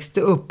när jag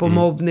växte upp och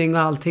mobbning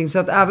och allting, så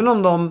att även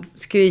om de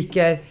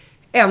skriker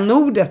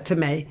n-ordet till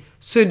mig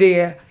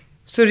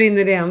så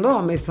rinner det ändå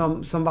av mig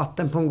som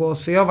vatten på en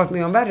gås. För jag har varit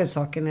med om värre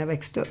saker när jag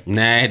växte upp.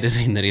 Nej, det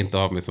rinner inte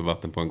av mig som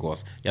vatten på en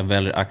gås. Jag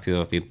väljer aktivt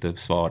att inte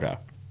svara.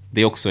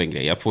 Det är också en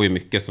grej. Jag får ju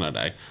mycket sådana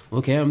där.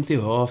 Åka hem till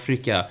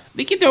Afrika.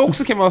 Vilket jag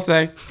också kan vara så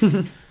här.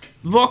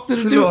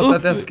 Vaknade du upp?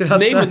 Att jag skrattar.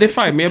 Nej, men det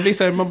är fine. Men jag blir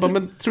så här. Man bara,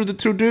 men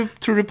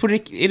tror du på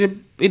riktigt?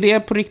 Är det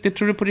på riktigt?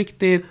 Tror du på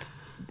riktigt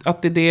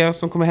att det är det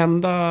som kommer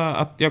hända?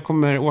 Att jag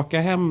kommer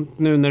åka hem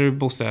nu när du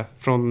Bosse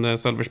från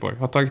Sölvesborg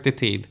har tagit dig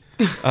tid.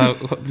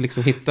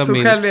 Liksom hitta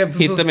mig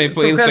på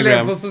Instagram. Så själv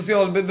är på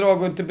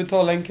socialbidrag och inte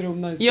betala en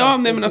krona i skatt. Ja,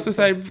 nej men alltså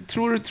så här,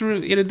 tror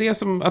du, är det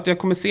som att jag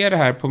kommer se det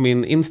här på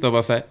min Insta och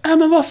vara så här,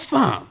 men vad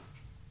fan?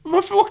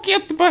 Varför åker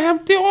jag inte bara hem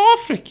till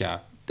Afrika?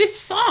 Det är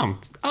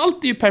sant.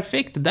 Allt är ju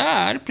perfekt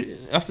där.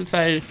 Alltså så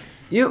här.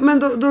 Jo, men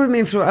då är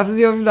min fråga, alltså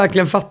jag vill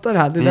verkligen fatta det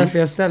här, det är därför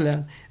jag ställer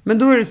den. Men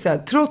då är det så här,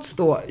 trots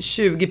då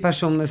 20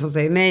 personer som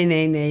säger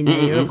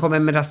nej och de kommer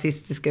med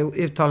rasistiska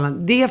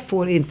uttalanden, det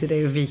får inte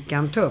dig att vika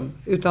en tum,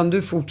 utan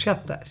du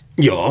fortsätter.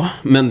 Ja,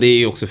 men det är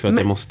ju också för att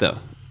jag måste.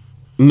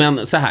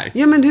 Men så här.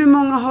 Ja, men hur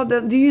många har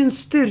det är ju en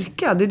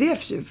styrka,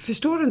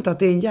 förstår du inte att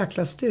det är en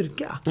jäkla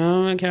styrka?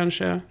 Ja, men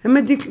kanske. Ja,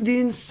 men det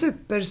är en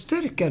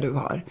superstyrka du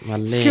har.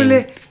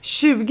 Skulle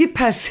 20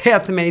 pers säga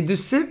till mig, du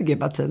suger,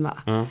 Bettina.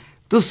 Ja.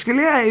 Då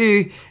skulle jag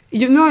ju...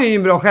 Nu har jag ju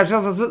en bra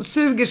självkänsla, så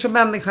suger som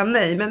människa,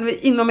 nej. Men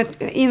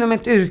inom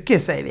ett yrke,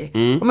 säger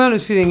vi. Om jag nu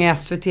skulle ringa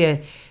SVT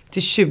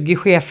till 20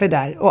 chefer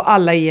där och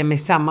alla ger mig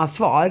samma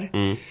svar.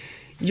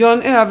 Jag är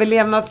en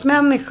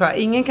överlevnadsmänniska.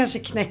 Ingen kanske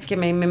knäcker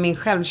mig med min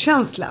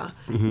självkänsla.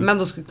 Men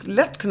då skulle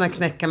lätt kunna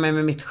knäcka mig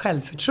med mitt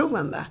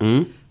självförtroende.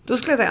 Då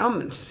skulle jag säga,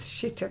 men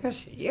shit, jag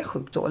kanske är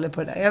sjukt dålig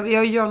på det där.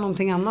 Jag gör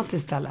någonting annat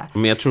istället.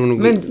 Men jag tror nog...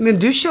 Men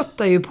du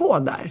köttar ju på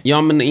där.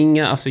 Ja, men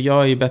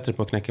jag är ju bättre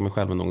på att knäcka mig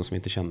själv än någon som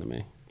inte känner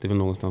mig. Det är väl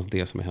någonstans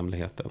det som är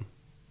hemligheten.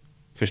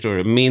 Förstår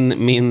du?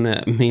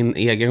 Min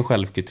egen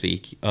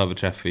självkritik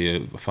överträffar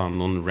ju fan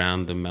någon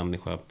random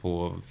människa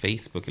på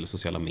Facebook eller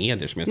sociala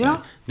medier som jag säger,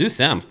 du är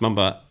sämst. Man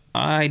bara,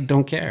 I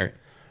don't care.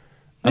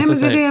 Nej, men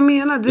det är det jag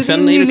menar. Det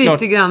är ju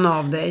lite grann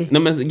av dig.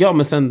 Nej,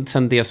 men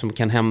sen det som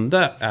kan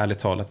hända, ärligt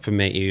talat, för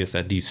mig är ju så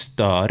här, det är ju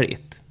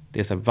störigt. Det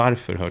är så här,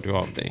 varför hör du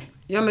av dig?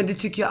 Ja, men det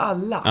tycker ju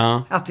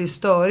alla. Att det är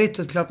störigt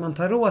och klart man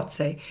tar åt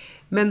sig.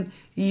 Men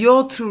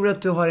jag tror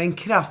att du har en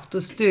kraft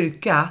och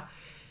styrka.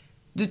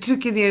 Du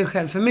trycker ner dig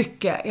själv för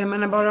mycket. Jag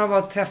menar, bara av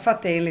att ha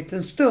träffat dig en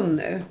liten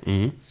stund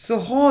nu. Så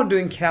har du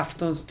en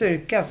kraft och en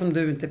styrka som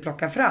du inte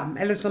plockar fram.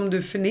 Eller som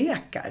du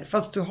förnekar,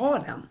 fast du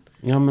har den.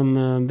 Ja,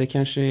 men det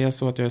kanske är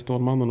så att jag är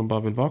Stålmannen och bara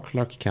vill vara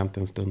Clark Kent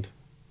en stund.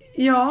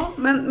 Ja,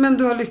 men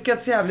du har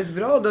lyckats jävligt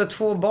bra. Du har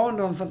 2 barn,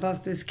 du har en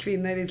fantastisk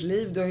kvinna i ditt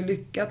liv. Du har ju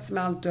lyckats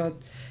med allt du har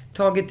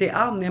tagit dig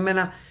an. Jag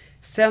menar,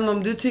 sen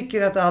om du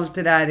tycker att allt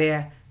det där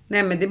är...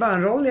 Nej, men det är bara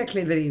en roll jag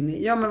kliver in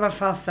i. Ja, men vad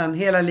fasen,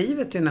 hela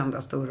livet är en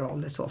enda stor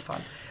roll i så fall.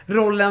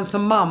 Rollen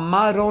som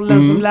mamma,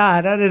 rollen som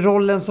lärare,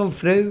 rollen som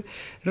fru,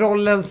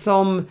 rollen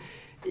som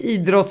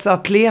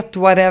idrottsatlet,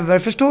 whatever.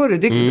 Förstår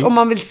du? Om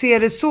man vill se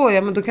det så,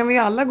 ja, men då kan vi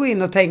alla gå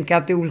in och tänka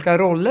att det är olika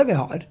roller vi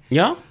har.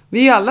 Ja. Vi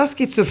är ju alla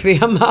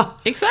schizofrena.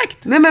 Exakt.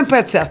 Nej, men på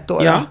ett sätt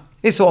då. Ja.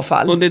 I så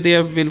fall. Och det är det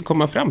jag vill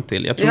komma fram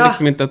till. Jag tror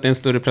liksom inte att det är en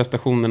större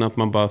prestation än att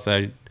man bara så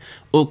här...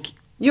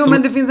 Jo,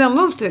 men det finns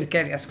ändå en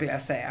styrka i det, skulle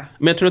jag säga.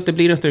 Men jag tror att det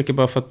blir en styrka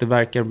bara för att det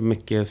verkar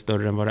mycket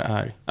större än vad det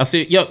är. Alltså,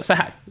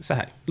 så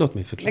här. Låt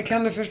mig förklara. Men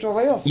kan du förstå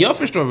vad jag säger? Jag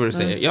förstår vad du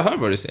säger. Jag hör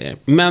vad du säger.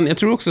 Men jag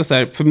tror också så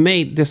här, för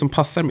mig, det som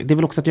passar mig, det är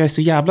väl också att jag är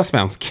så jävla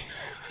svensk.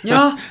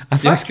 Ja,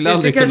 att jag skulle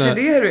aldrig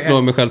kunna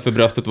slå mig själv för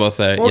bröstet och vara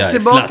så här, och jag är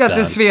tillbaka Zlatan.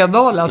 till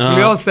Svedala, skulle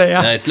jag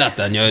säga. Jag är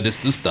Zlatan, jag är den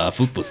största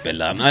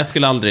fotbollsspelaren.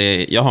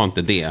 Jag har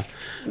inte det.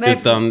 Nej,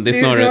 utan det är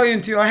snarare... det har ju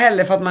inte jag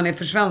heller för att man är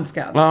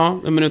försvenskad.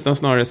 Ja, men utan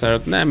snarare så här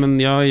att nej, men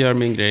jag gör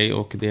min grej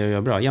och det jag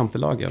gör bra.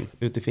 Jantelagen,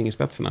 ut i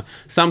fingerspetsarna.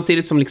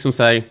 Samtidigt som liksom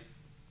så här...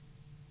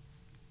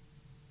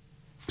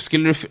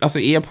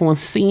 är jag på en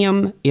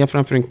scen, är jag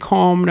framför en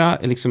kamera,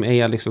 liksom, är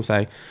jag liksom så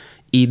här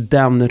i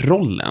den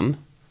rollen?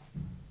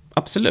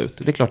 Absolut,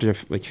 det är klart att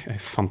jag är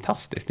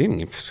fantastisk. Det är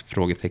ingen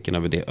frågetecken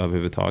över det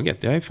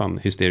överhuvudtaget. Jag är fan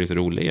hysteriskt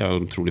rolig, jag har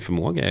en otrolig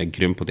förmåga, jag är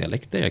grym på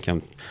dialekter, jag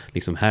kan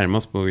liksom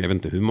härmas på jag vet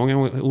inte hur många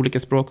olika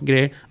språk och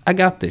grejer. I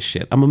got this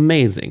shit, I'm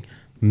amazing.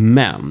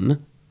 Men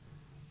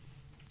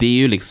det är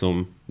ju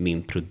liksom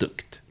min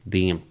produkt, det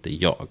är inte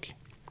jag.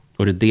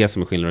 Och det är det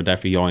som är skillnaden, och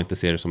därför jag inte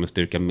ser det som en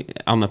styrka.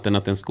 Annat än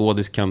att en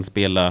skådis kan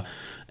spela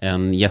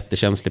en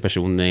jättekänslig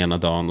person ena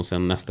dagen och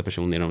sen nästa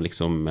person är de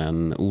liksom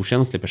en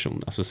okänslig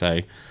person. Alltså så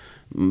här,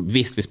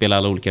 visst, vi spelar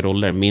alla olika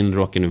roller. Min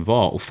råkar nu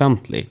vara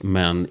offentlig,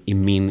 men i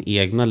min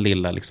egna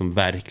lilla liksom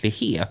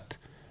verklighet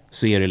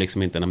så är det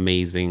liksom inte en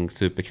amazing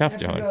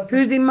superkraft jag har.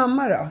 Hur är din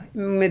mamma då?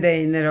 Med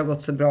dig när det har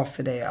gått så bra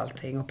för dig och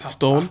allting, och pappa?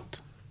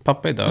 Stolt.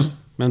 Pappa är död.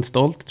 Men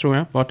stolt, tror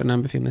jag, vart den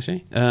än befinner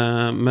sig.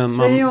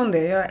 Säger hon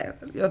det?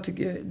 Jag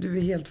tycker du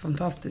är helt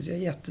fantastisk. Jag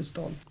är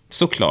jättestolt.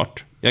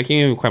 Såklart. Jag kan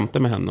ju skämta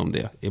med henne om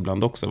det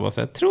ibland också. Vad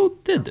säger,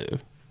 trodde du?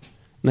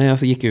 När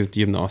jag gick ut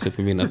gymnasiet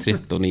med mina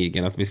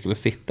 13-igen att vi skulle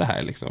sitta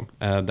här liksom,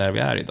 där vi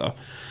är idag.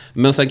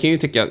 Men sen kan jag ju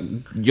tycka,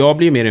 jag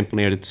blir mer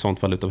imponerad i ett sånt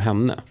fall utav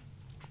henne.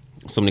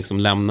 Som liksom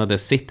lämnade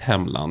sitt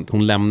hemland.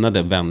 Hon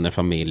lämnade vänner,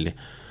 familj,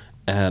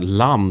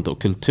 land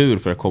och kultur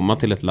för att komma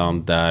till ett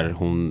land där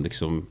hon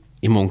liksom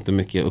i mångt och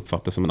mycket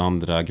uppfattas som en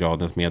andra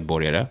gradens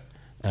medborgare.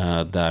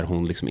 Där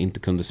hon liksom inte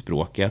kunde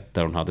språket,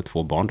 där hon hade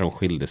 2 barn, där hon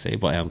skilde sig,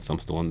 var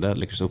ensamstående,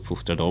 lyckades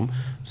uppfostra dem.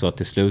 Så att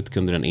till slut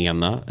kunde den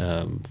ena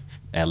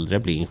äldre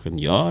bli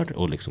ingenjör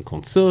och liksom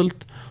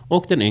konsult,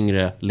 och den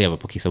yngre leva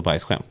på kiss och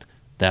bajsskämt.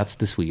 That's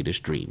the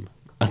Swedish dream.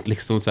 Att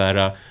liksom så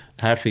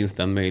här finns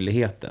den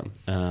möjligheten.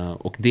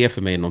 Och det är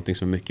för mig någonting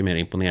som är mycket mer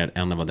imponerande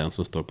än vad den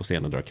som står på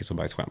scenen och drar kiss och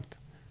bajsskämt.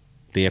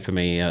 Det är för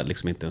mig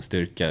liksom inte en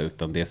styrka,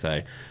 utan det är så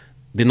här,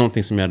 det är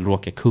någonting som jag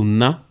råkar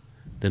kunna.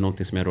 Det är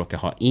någonting som jag råkar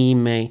ha i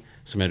mig,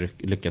 som jag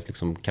lyckas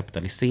liksom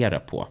kapitalisera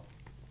på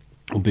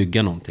och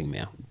bygga någonting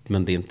med.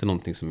 Men det är inte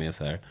någonting som är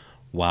så här,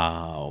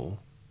 wow.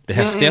 Det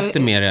häftigaste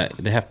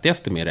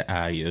med det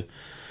är ju,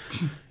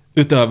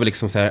 utöver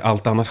liksom så här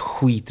allt annat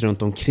skit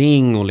runt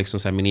omkring och liksom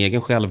så här min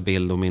egen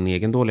självbild och min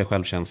egen dåliga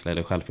självkänsla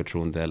eller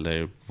självförtroende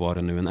eller vad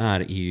det nu än är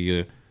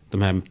ju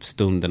de här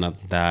stunderna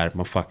där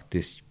man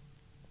faktiskt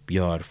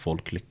gör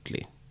folk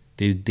lycklig.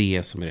 Det är ju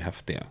det som är det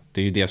häftiga.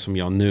 Det är ju det som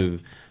jag nu,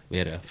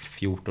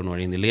 14 år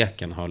in i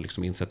leken, har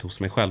liksom insett hos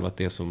mig själv, att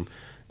det är som,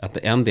 att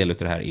en del av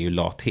det här är ju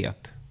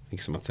lathet.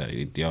 Liksom att så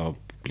här, jag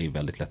blir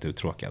väldigt lätt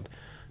uttråkad.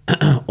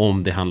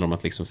 Om det handlar om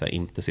att liksom så här,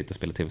 inte sitta,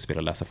 spela tv-spel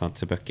och läsa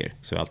fantasyböcker,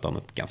 så är allt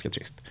annat ganska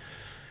trist.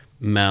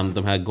 Men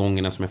de här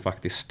gångerna som jag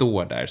faktiskt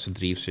står där, så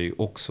drivs jag ju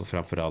också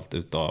framförallt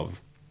utav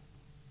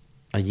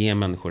att ge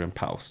människor en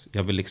paus.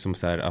 Jag vill liksom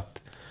så här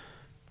att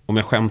om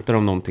jag skämtar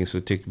om någonting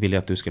så vill jag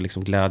att du ska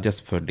liksom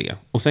glädjas för det.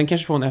 Och sen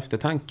kanske få en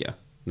eftertanke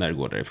när det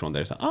går därifrån. Där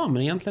det är så här,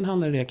 men egentligen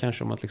handlar det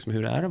kanske om att liksom,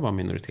 hur det är att vara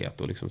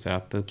minoritet. Och liksom så här,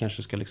 att det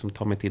kanske ska liksom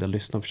ta mig tid att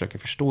lyssna och försöka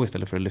förstå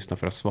istället för att lyssna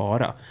för att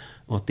svara.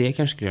 Och att det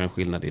kanske skulle göra en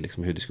skillnad i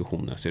liksom hur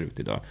diskussionerna ser ut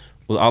idag.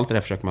 Och allt det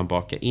där försöker man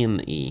baka in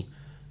i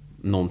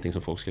någonting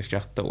som folk ska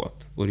skratta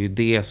åt. Och det är ju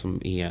det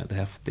som är det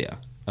häftiga.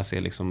 Att se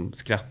liksom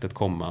skrattet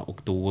komma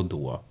och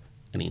då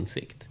en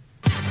insikt.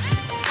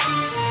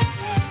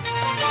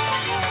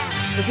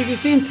 Jag tycker det är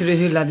fint hur du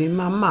hyllar din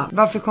mamma.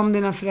 Varför kom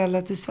dina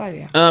föräldrar till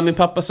Sverige? Min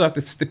pappa sökte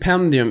ett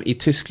stipendium i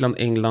Tyskland,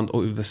 England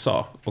och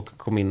USA och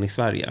kom in i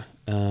Sverige.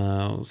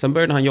 Sen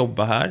började han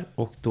jobba här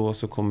och då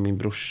så kom min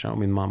brorsa och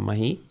min mamma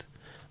hit.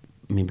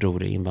 Min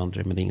bror är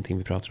invandrare, men det är ingenting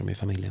vi pratar om i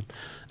familjen.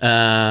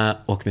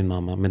 Och min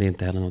mamma, men det är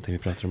inte heller någonting vi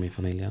pratar om i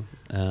familjen.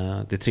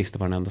 Det är trist att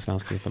vara den enda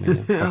svenska i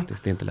familjen,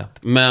 faktiskt. Det är inte lätt.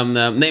 Men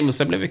nej, men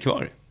sen blev vi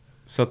kvar.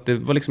 Så att det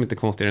var liksom inte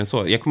konstigare än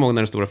så. Jag kommer ihåg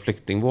när den stora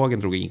flyktingvågen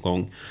drog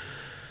igång.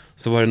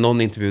 Så var det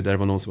någon intervju där det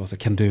var någon som var så här,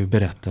 kan du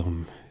berätta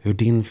om hur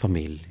din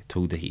familj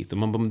tog det hit? Och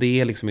man bara, det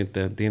är liksom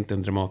inte, det är inte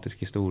en dramatisk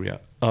historia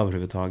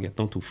överhuvudtaget.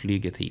 De tog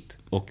flyget hit.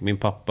 Och min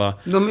pappa...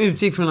 De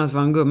utgick från att det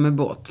var en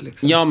gummibåt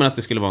liksom. Ja, men att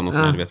det skulle vara någon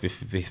sån här, du vet,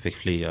 vi fick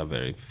fly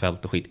över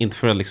fält och skit. Inte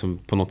för att liksom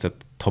på något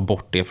sätt ta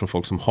bort det från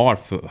folk som har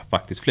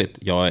faktiskt flytt.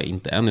 Jag är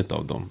inte en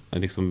utav dem.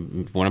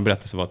 Liksom, vår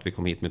berättelse var att vi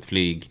kom hit med ett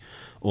flyg.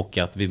 Och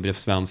att vi blev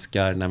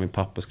svenskar när min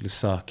pappa skulle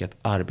söka ett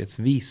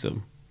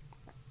arbetsvisum.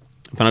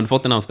 För han hade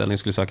fått en anställning och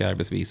skulle söka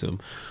arbetsvisum.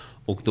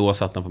 Och då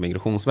satt han på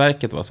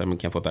Migrationsverket och var så här, men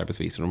kan jag få ett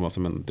arbetsvisum? Och de var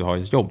så här, men du har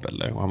ju ett jobb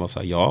eller? Och han var så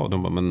här, ja. Och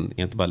de bara, men är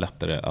det inte bara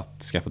lättare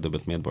att skaffa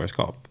dubbelt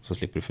medborgarskap? Så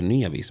slipper du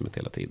förnya visumet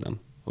hela tiden.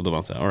 Och då var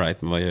han så här, all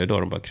right, men vad gör jag då?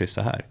 De bara,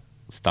 kryssa här.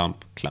 Stamp,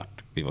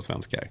 klart, vi var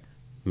svenskar.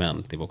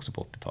 Men det var också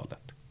på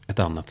 80-talet. Ett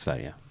annat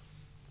Sverige.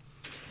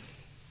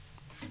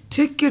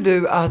 Tycker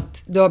du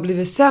att det har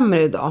blivit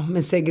sämre idag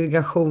med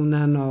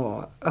segregationen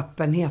och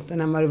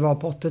öppenheten än vad det var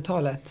på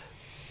 80-talet?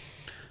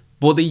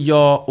 Både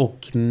ja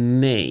och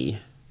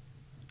nej.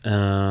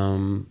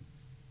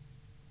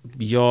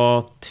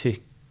 Jag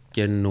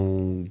tycker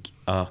nog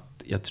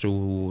att jag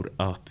tror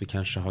att vi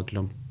kanske har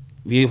glömt.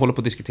 Vi håller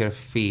på att diskutera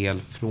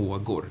fel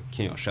frågor,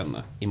 kan jag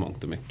känna, i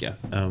mångt och mycket.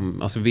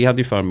 Alltså vi hade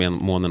ju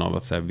förmånen av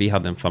att så här, vi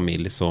hade en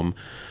familj som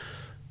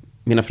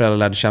mina föräldrar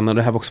lärde känna.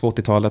 Det här var också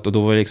på 80-talet och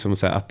då var det liksom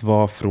så här, att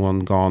vara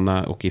från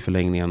Ghana och i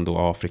förlängningen då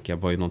Afrika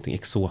var ju någonting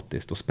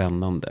exotiskt och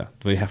spännande.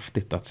 Det var ju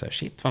häftigt att säga,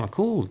 shit, fan vad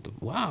coolt,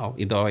 wow.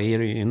 Idag är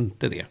det ju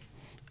inte det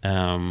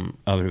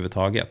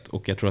överhuvudtaget.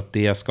 Och jag tror att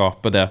det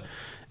skapade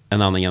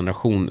en annan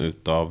generation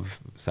utav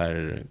så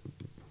här,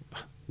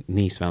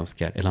 ni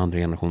svenskar eller andra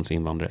generations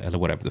invandrare eller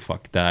whatever the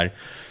fuck, där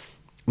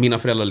mina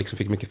föräldrar liksom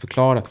fick mycket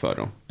förklarat för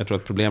dem. Jag tror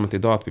att problemet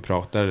idag är att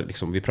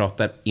vi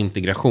pratar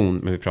integration,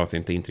 men vi pratar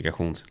inte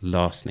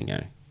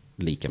integrationslösningar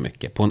lika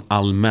mycket på en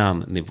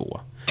allmän nivå.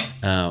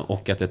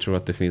 Och att jag tror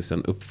att det finns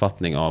en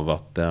uppfattning av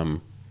att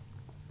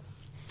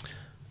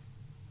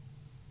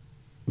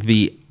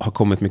vi har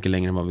kommit mycket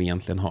längre än vad vi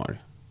egentligen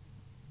har.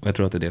 Och jag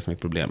tror att det är det som är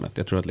problemet.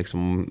 Jag tror att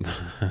liksom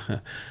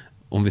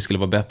om vi skulle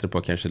vara bättre på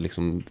att kanske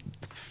liksom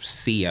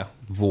se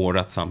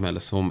vårat samhälle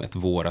som ett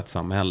vårat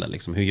samhälle.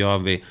 Liksom,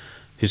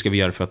 hur ska vi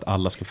göra för att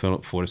alla ska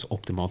få det så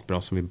optimalt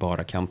bra som vi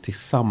bara kan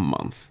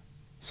tillsammans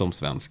som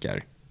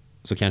svenskar?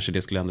 Så kanske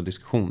det skulle ändra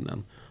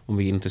diskussionen. Om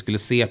vi inte skulle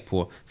se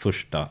på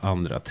första,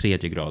 andra,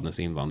 tredje gradens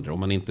invandrare. Om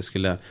man inte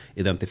skulle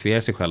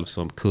identifiera sig själv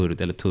som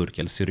kurd eller turk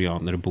eller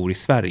syrian när du bor i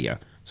Sverige.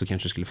 Så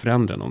kanske det skulle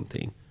förändra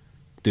någonting.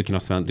 Du kan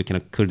ha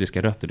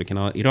kurdiska rötter, du kan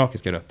ha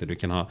irakiska rötter, du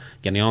kan ha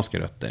ghanianska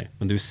rötter.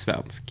 Men du är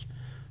svensk.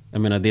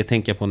 Jag menar, det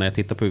tänker jag på när jag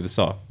tittar på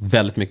USA.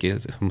 Väldigt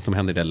mycket som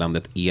händer i det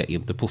landet är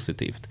inte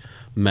positivt.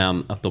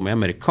 Men att de är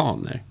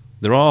amerikaner.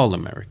 They're all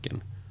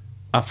American.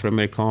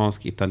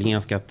 Afroamerikansk,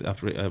 italiensk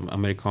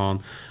amerikan,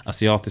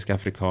 asiatisk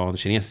afrikan,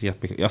 kinesisk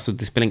afrikan. Alltså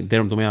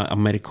de är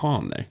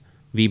amerikaner.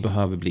 Vi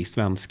behöver bli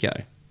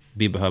svenskar.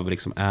 Vi behöver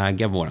liksom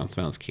äga våran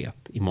svenskhet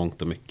i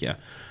mångt och mycket.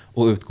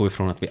 Och utgå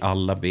ifrån att vi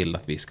alla vill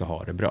att vi ska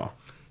ha det bra.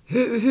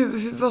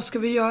 Vad ska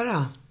vi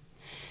göra?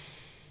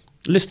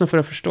 Lyssna för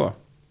att förstå.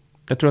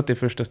 Jag tror att det är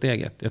första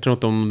steget. Jag tror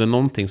att om det är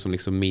någonting som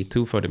liksom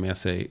MeToo förde med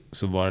sig,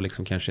 så var det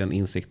liksom kanske en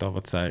insikt av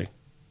att så här,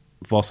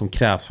 vad som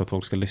krävs för att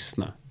folk ska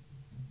lyssna.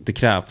 Det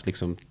krävs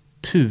liksom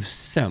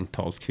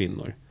tusentals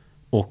kvinnor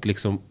och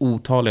liksom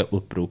otaliga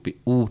upprop i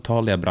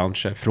otaliga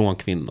branscher från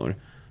kvinnor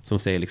som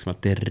säger liksom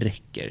att det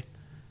räcker.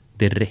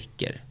 Det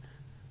räcker.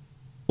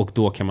 Och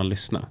då kan man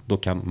lyssna. Då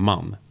kan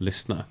man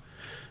lyssna.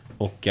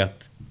 Och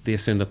att det är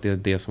synd att det är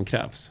det som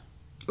krävs.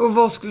 Och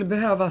vad skulle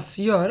behövas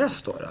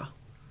göras då?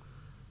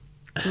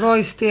 Vad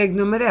är steg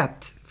nummer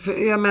 1?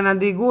 För jag menar,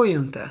 det går ju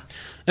inte.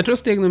 Jag tror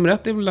steg nummer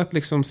 1 är väl att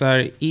liksom så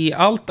här, i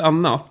allt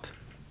annat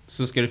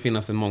så ska det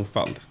finnas en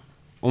mångfald.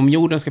 Om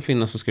jorden ska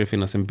finnas så ska det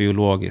finnas en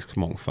biologisk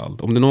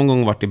mångfald. Om du någon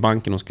gång varit i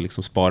banken och ska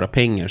liksom spara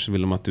pengar, så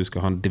vill de att du ska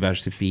ha en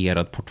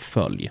diversifierad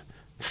portfölj.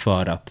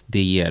 För att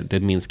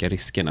det minskar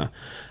riskerna.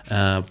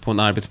 På en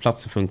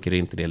arbetsplats så funkar det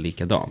inte det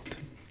likadant.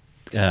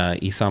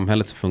 I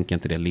samhället så funkar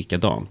inte det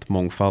likadant.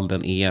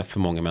 Mångfalden är för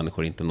många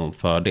människor inte någon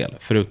fördel.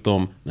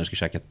 Förutom när du ska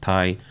käka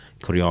thai,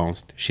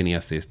 koreanskt,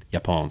 kinesiskt,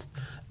 japanskt,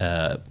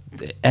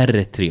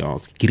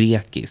 eritreanskt,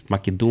 grekiskt,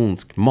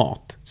 makedonsk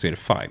mat, så är det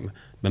fine.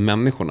 Men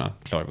människorna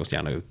klarar vi oss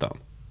gärna utan,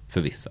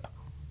 för vissa.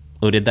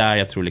 Och det är där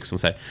jag tror liksom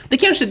så här, det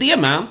kanske är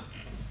det, man.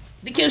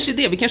 Det kanske är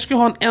det. Vi kanske ska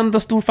ha en enda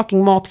stor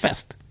fucking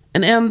matfest.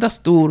 En enda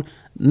stor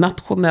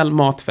nationell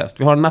matfest.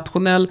 Vi har en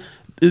nationell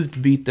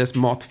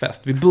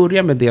utbytesmatfest. Vi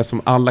börjar med det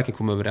som alla kan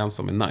komma överens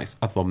om är nice,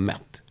 att vara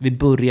mätt. Vi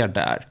börjar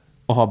där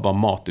och har bara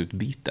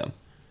matutbyten.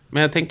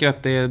 Men jag tänker att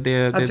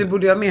att vi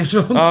borde göra mer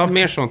sånt. Ja,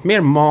 mer sånt.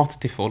 Mer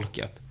mat till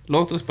folket.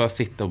 Låt oss bara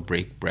sitta och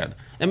break bread.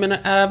 Jag menar,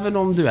 även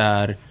om du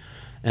är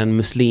en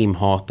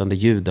muslimhatande,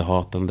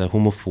 judehatande,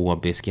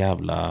 homofobisk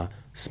jävla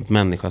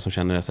människa som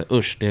känner sig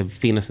usch, det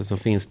finaste som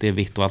finns, det är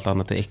vitt och allt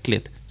annat är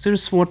äckligt, så är det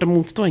svårt att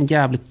motstå en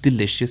jävligt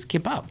delicious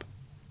kebab.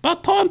 Bara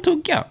ta en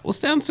tugga och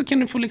sen så kan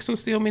du få liksom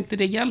se om inte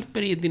det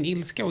hjälper i din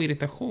ilska och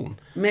irritation.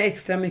 Med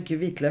extra mycket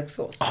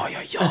vitlökssås.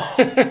 Ja.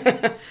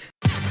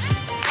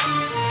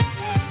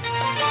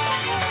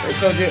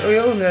 Och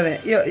jag undrar,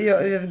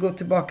 jag vill gå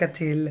tillbaka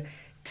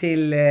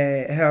till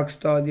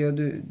högstadie och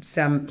du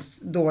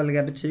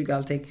dåliga betyg och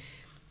allting.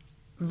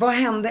 Vad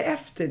hände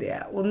efter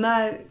det? Och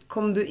när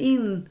kom du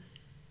in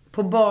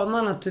på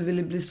banan att du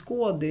ville bli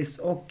skådis?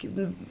 Och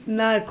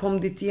när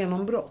kom ditt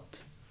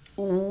genombrott?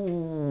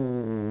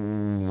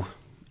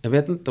 Jag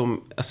vet inte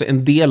om... Alltså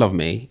en del av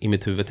mig i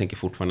mitt huvud tänker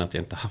fortfarande att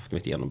jag inte haft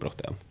mitt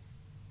genombrott än.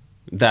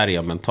 Där är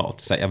jag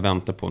mentalt. Så här, jag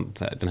väntar på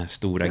den här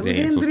stora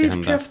grejen som ska hända. Det är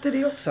en drivkraft i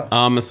det också.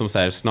 Ja, men som så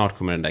här, snart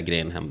kommer den där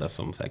grejen hända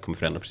som så här, kommer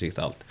förändra precis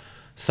allt.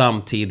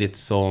 Samtidigt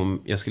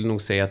som jag skulle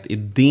nog säga att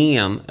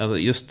idén, alltså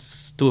just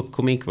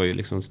ståuppkomik var ju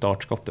liksom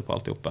startskottet på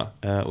alltihopa.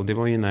 Och det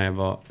var ju när jag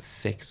var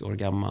 6 år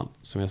gammal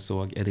som jag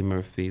såg Eddie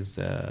Murphys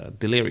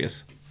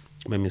Delirious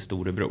med min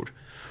storebror.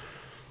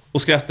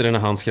 Och skrattade när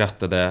han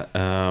skrattade.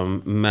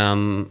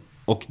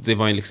 Och det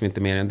var ju liksom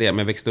inte mer än det. Men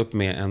jag växte upp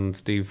med en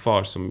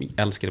styvfar som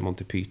älskade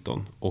Monty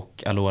Python.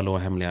 Och Allo Allo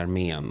Hemliga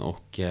Armén.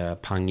 Och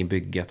Pang i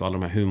bygget och alla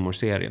de här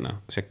humorserierna.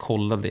 Så jag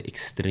kollade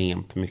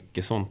extremt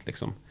mycket sånt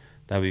liksom.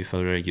 Där var ju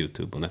före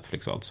YouTube och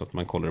Netflix och allt. Så att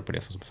man kollade på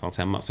det som fanns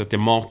hemma. Så att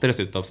jag matades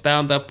ut av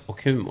stand-up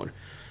och humor.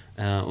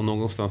 Och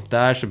någonstans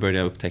där så började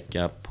jag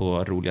upptäcka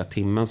på roliga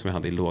timmen som jag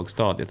hade i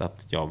lågstadiet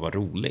att jag var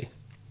rolig.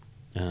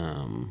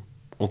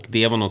 Och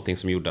det var någonting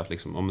som gjorde att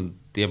liksom,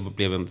 det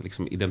blev en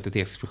liksom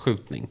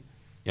identitetsförskjutning.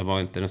 Jag var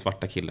inte den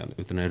svarta killen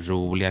utan den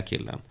roliga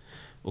killen.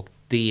 Och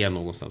det är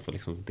någonstans för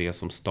liksom det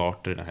som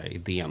startade den här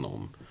idén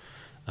om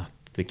att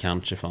det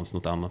kanske fanns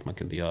något annat man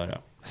kunde göra.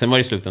 Sen var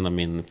det i slutändan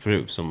min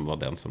fru som var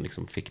den som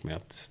liksom fick mig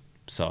att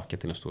söka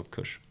till en stor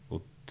kurs.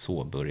 Och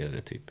så började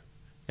det typ.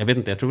 Jag vet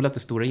inte, jag tror väl att det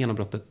stora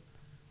genombrottet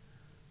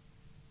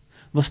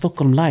var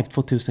Stockholm Live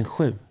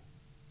 2007.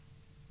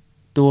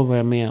 Då var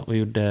jag med och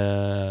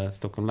gjorde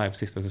Stockholm Live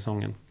sista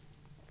säsongen.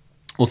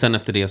 Och sen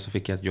efter det så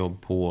fick jag ett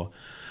jobb på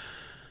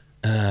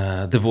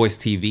The Voice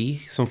TV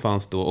som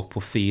fanns då. Och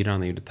på 4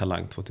 när jag gjorde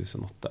Talang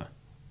 2008.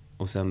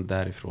 Och sen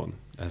därifrån,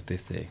 as they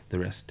say, the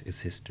rest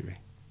is history.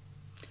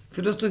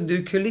 För då stod du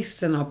i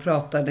kulisserna och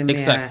pratade med...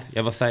 Exakt,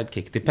 jag var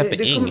sidekick till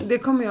Peppe Eng. Det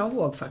kommer jag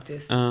ihåg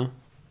faktiskt.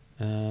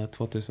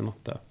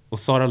 2008. Och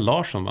Sara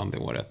Larsson vann det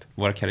året.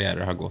 Våra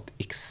karriärer har gått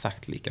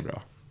exakt lika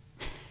bra.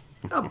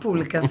 Ja, på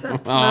olika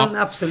sätt. Men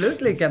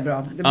absolut lika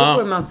bra. Det beror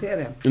på hur man ser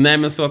det. Nej,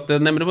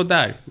 men det var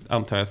där,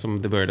 antar jag,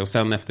 som det började. Och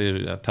sen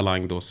efter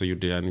Talang då så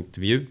gjorde jag en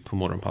intervju på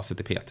morgonpasset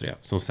i P3.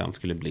 Som sen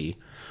skulle bli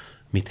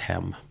mitt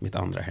hem, mitt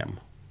andra hem.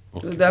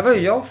 Och där var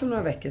ju jag för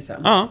några veckor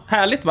sedan. Ja,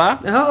 härligt va?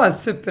 Ja,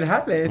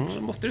 superhärligt.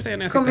 Ja, måste du säga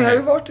när jag sitter Vi har här.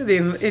 ju varit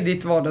i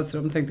ditt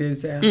vardagsrum, tänkte jag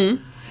säga. Mm.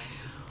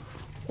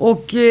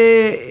 Och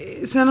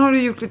sen har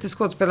du gjort lite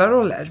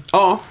skådespelarroller.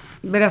 Ja.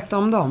 Berätta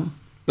om dem.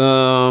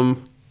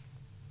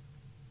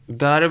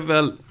 Där är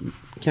väl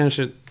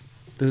kanske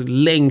det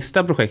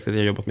längsta projektet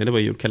jag jobbat med, det var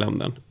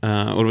julkalendern.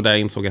 Och då där jag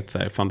insåg att så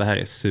här, fan, det här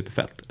är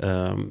superfett.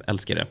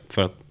 Älskar det,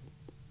 för att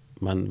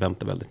man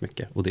väntar väldigt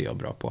mycket. Och det är jag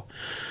bra på.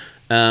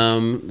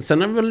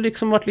 Sen har det väl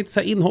liksom varit lite så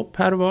här inhopp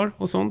här och var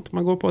och sånt.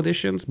 Man går på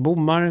auditions,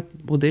 bommar,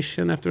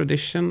 audition efter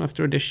audition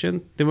efter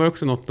audition. Det var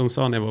också något de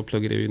sa när jag var och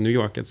pluggade i New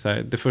York. Att så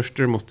här, det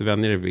första du måste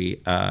vänja dig vid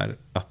är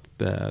att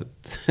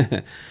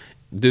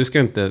du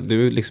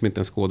är liksom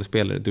inte en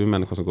skådespelare. Du är en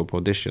människa som går på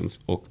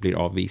auditions och blir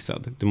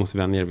avvisad. Du måste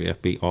vänja dig vid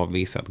att bli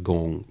avvisad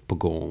gång på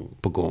gång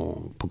på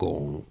gång på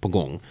gång på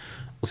gång.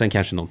 Och sen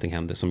kanske någonting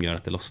händer som gör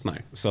att det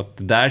lossnar. Så att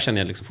där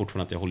känner jag liksom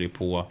fortfarande att jag håller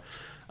på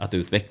att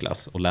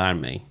utvecklas och lär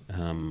mig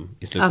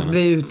i slutändan. Att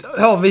bli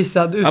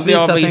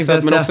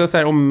avvisad, men också så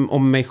här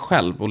om mig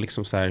själv och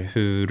liksom så här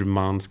hur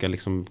man ska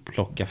liksom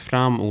plocka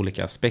fram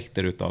olika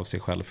aspekter utav sig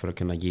själv för att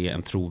kunna ge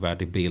en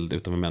trovärdig bild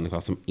utav en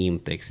människa som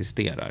inte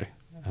existerar.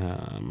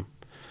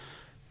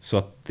 Så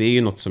att det är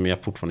ju något som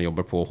jag fortfarande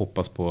jobbar på och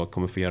hoppas på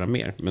kommer få göra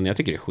mer. Men jag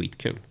tycker det är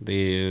skitkul. Det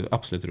är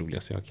absolut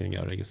roligast jag kan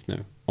göra just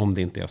nu. Om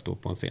det inte är att stå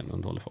på en scen och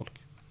underhåller folk.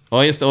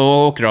 Ja, just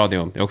och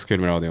radion. Det är också kul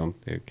med radion.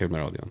 Det är kul med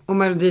radion. Och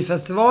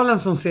Melodifestivalen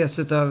som ses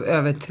av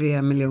över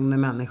 3 miljoner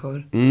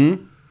människor.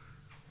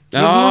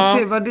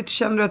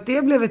 Känner du att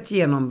det blev ett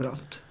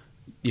genombrott?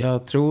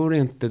 Jag tror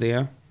inte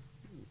det.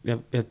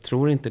 Jag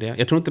tror inte det.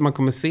 Jag tror inte man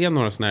kommer se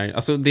några såna här...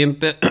 Alltså, det är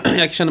inte...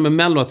 jag känner med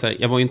Mello att så här,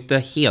 jag var inte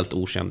helt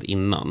okänd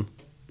innan.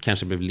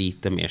 Kanske blev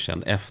lite mer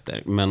känd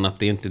efter. Men att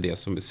det är inte det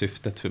som är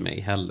syftet för mig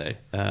heller.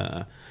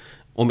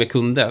 Om jag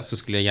kunde så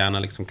skulle jag gärna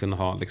liksom kunna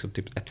ha liksom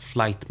typ ett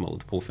flight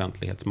mode på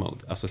offentlighetsmode.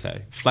 Alltså så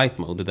här, flight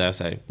mode, det där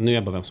så här, nu är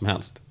jag bara vem som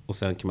helst. Och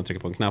sen kan man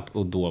trycka på en knapp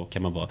och då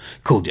kan man vara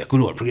Kodjo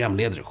Akolor,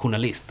 programledare,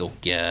 journalist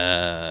och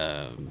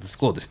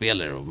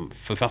skådespelare och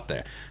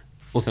författare.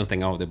 Och sen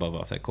stänga av det, bara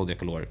vara så här, Kodjo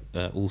Akolor,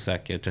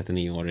 osäker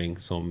 39-åring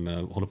som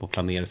håller på att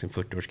planera sin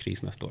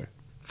 40-årskris nästa år.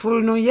 Får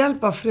du någon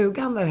hjälp av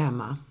frugan där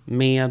hemma?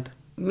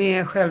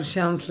 Med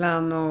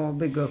självkänslan och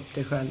bygga upp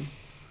dig själv?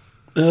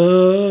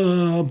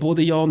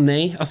 Både ja och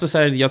nej. Alltså så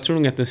här, jag tror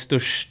nog att den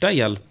största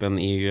hjälpen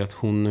är ju att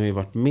hon har ju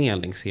varit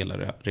med längs hela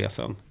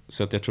resan.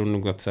 Så att jag tror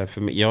nog att så här,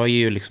 för mig, jag är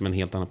ju liksom en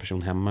helt annan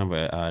person hemma än vad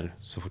jag är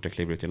så fort jag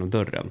kliver ut genom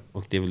dörren.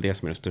 Och det är väl det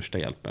som är den största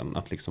hjälpen.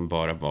 Att liksom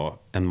bara vara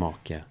en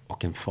make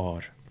och en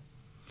far.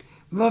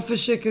 Vad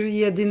försöker du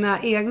ge dina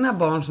egna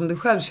barn som du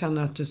själv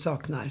känner att du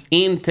saknar?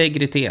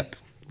 Integritet.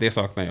 Det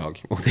saknar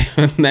jag. Och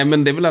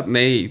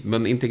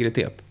men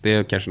integritet. Det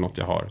är kanske något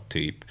jag har,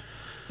 typ.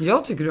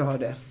 Jag tycker du har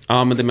det.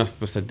 Ja, men det mest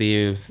det är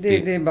ju...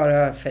 Det är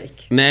bara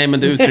fake. Nej, men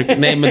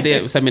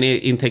men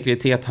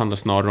integritet handlar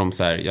snarare om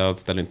så här, jag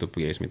ställer inte upp på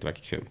grejer som inte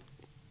verkar kul.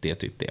 Det är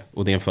typ det.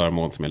 Och det är en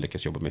förmån som jag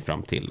lyckas jobba mig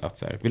fram till. Att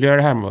så här, vill jag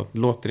göra det här, men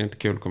låter det inte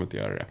kul, kommer inte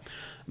göra det.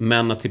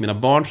 Men att till mina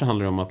barn så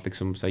handlar det om att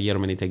liksom, så här, ge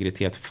dem en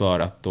integritet för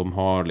att de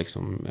har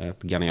liksom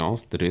ett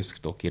ghanianskt,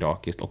 ryskt och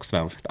irakiskt och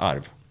svenskt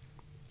arv.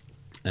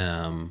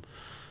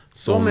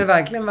 De är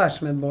verkligen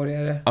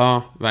världsmedborgare.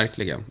 Ja,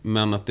 verkligen.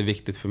 Men att det är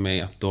viktigt för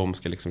mig att de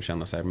ska liksom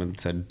känna så här, men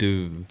så här,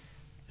 du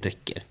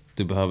räcker.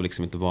 Du behöver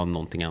liksom inte vara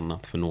någonting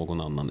annat för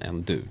någon annan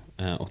än du.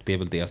 Och det är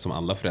väl det som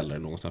alla föräldrar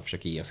någonstans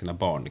försöker ge sina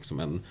barn.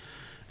 Liksom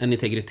en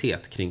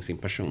integritet kring sin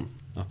person.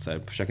 Att så här,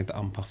 försök inte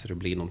anpassa dig och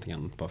bli någonting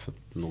annat bara för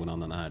att någon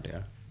annan är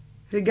det.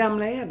 Hur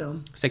gamla är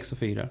de? 6 och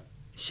 4.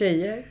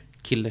 Tjejer?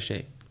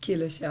 Kille-tjej.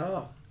 Kille-tjej,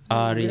 ja.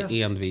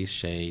 Arg, envis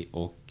tjej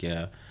och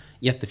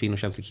jättefin och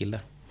känslig kille.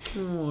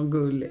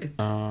 Gulligt.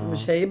 Men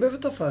tjejer behöver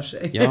ta för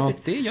sig. Ja,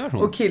 det gör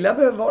hon. Och killar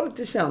behöver vara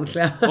lite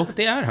känsliga. Och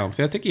det är han.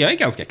 Så jag tycker jag är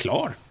ganska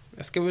klar.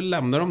 Jag ska väl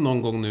lämna dem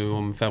någon gång nu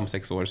om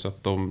 5-6 år så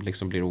att de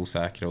liksom blir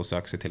osäkra och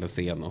söker sig till en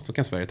scen. Och så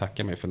kan Sverige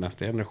tacka mig för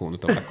nästa generation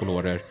av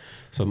akolorer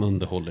som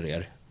underhåller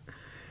er.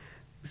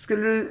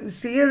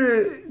 Ser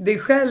du dig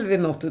själv i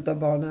något utav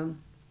barnen?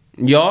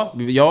 Ja,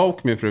 jag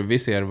och min fru, vi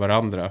ser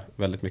varandra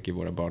väldigt mycket i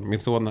våra barn. Min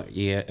son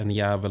är en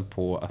jävel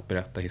på att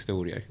berätta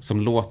historier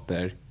som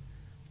låter...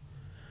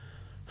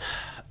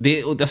 Det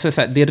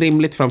är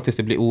rimligt fram tills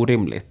det blir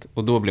orimligt.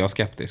 Och då blir jag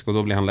skeptisk. Och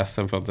då blir han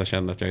ledsen för att jag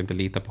känner att jag inte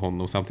litar på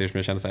honom. Samtidigt som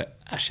jag känner så här,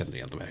 jag känner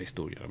igen de här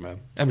historierna. Men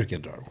jag brukar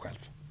dra dem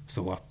själv.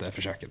 Så att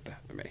försök inte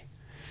med mig.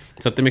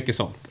 Så att det är mycket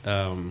sånt.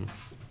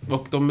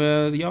 Och de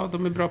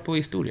är bra på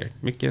historier.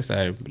 Mycket så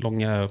här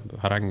långa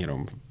haranger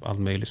om all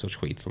möjlig sorts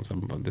skit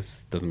som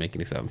this doesn't make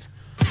any sense.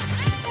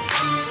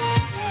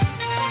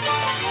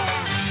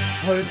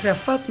 Har du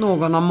träffat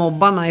någon av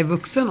mobbarna i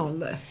vuxen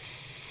ålder?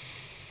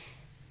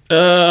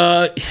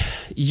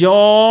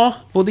 Ja,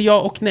 både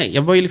ja och nej.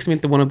 Jag var ju liksom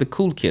inte one of the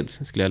cool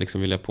kids, skulle jag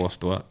liksom vilja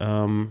påstå.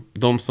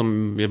 De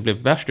som jag blev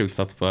värst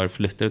utsatt för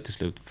flyttade till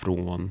slut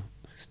från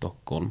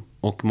Stockholm.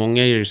 Och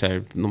många är ju så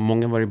här,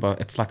 många var det bara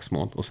ett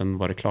slagsmål och sen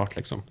var det klart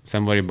liksom.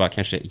 Sen var det bara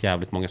kanske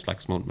jävligt många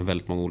slagsmål med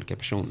väldigt många olika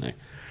personer.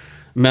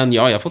 Men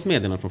ja, jag har fått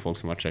meddelanden från folk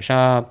som varit så här,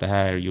 tja, det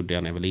här gjorde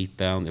jag när jag var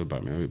liten, jag vill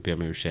bara be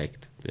om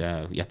ursäkt. Jag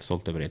är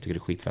jättestolt över det, jag tycker det är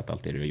skitfett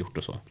allt det du har gjort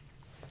och så.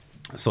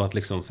 Så att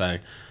liksom så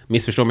här,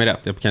 missförstå mig rätt,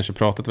 jag har kanske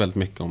pratat väldigt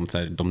mycket om så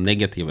här, de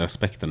negativa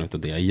aspekterna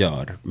utav det jag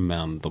gör,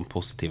 men de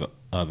positiva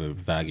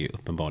överväger ju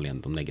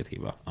uppenbarligen de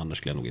negativa, annars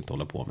skulle jag nog inte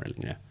hålla på med det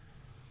längre.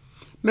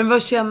 Men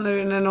vad känner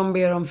du när någon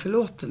ber om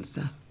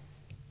förlåtelse?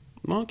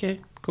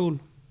 Okej, cool.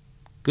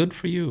 Good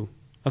for you.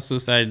 Alltså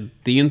så här,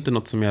 det är ju inte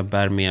något som jag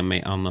bär med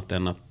mig annat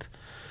än att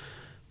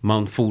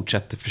man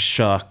fortsätter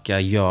försöka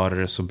göra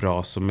det så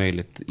bra som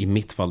möjligt, i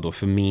mitt fall då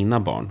för mina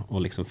barn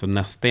och liksom för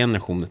nästa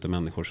generation av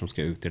människor som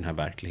ska ut i den här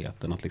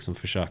verkligheten, att liksom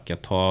försöka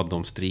ta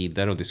de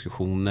strider och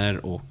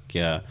diskussioner och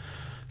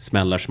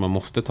smällar som man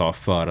måste ta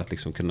för att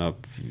liksom kunna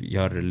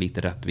göra det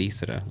lite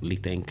rättvisare,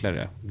 lite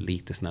enklare,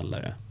 lite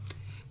snällare.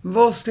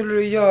 Vad skulle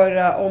du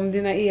göra om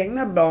dina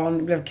egna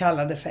barn blev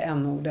kallade för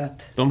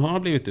n-ordet? De har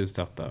blivit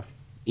utsatta.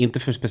 Inte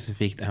för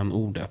specifikt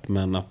n-ordet,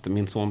 men att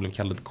min son blev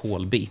kallad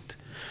kolbit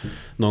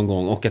någon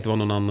gång. Och att det var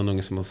någon annan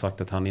unge som har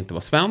sagt att han inte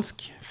var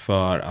svensk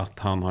för att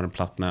han har en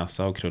platt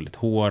näsa och krulligt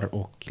hår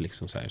och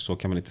liksom så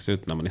kan man inte se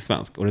ut när man är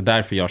svensk. Och det är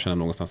därför jag känner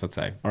någonstans att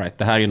säga, all right,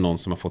 det här är ju någon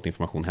som har fått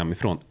information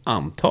hemifrån,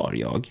 antar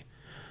jag.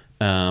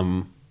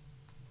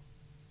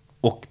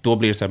 Och då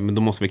blir det så här, men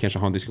då måste vi kanske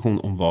ha en diskussion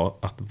om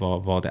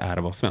vad det är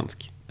att vara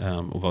svensk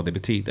och vad det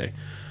betyder.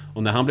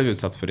 Och när han blev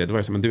utsatt för det, då var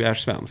det så här, men du är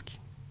svensk.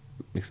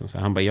 Liksom så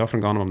här, han bara, jag är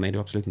från Ghana. Nej, du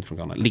är absolut inte från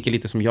Ghana. Lika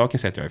lite som jag kan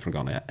säga att jag är från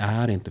Ghana. Jag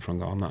är inte från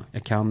Ghana.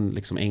 Jag kan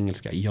liksom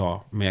engelska,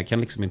 ja. Men jag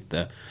kan liksom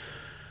inte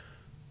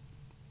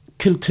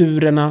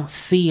kulturerna,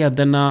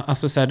 sederna,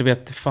 alltså så här, du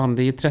vet, fan,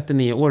 det är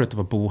 39 år att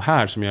bo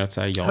här som gör att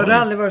så här, Har du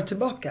aldrig varit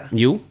tillbaka?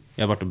 Jo,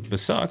 jag har varit och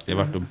besökt, jag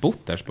har varit och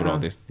bott där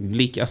sporadiskt.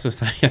 Alltså,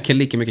 så här, jag kan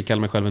lika mycket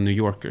kalla mig själv en New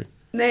Yorker.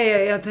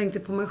 Nej, jag tänkte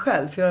på mig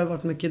själv, för jag har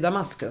varit mycket i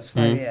Damaskus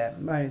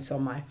varje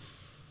sommar.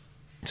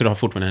 Så du har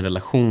fortfarande en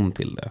relation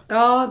till det?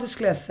 Ja, det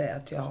skulle jag säga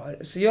att jag har.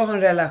 Så jag har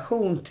en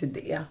relation till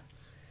det.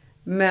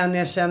 Men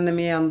jag känner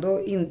mig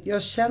ändå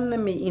jag känner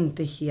mig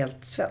inte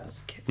helt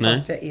svensk. Nej.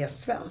 Fast jag är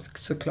svensk,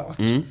 såklart.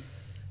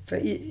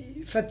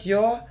 För att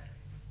jag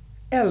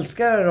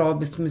älskar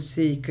arabisk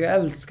musik och jag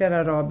älskar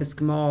arabisk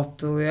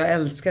mat och jag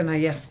älskar den här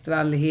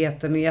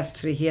gästvänligheten och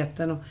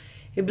gästfriheten. Och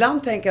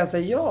ibland tänker jag så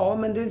här, ja,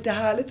 men det är inte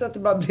härligt att det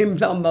bara blir en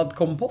blandad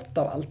kompott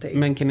av allting.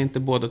 Men kan inte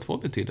båda två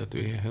betyda att du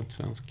är helt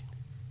svensk?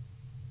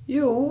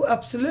 Jo,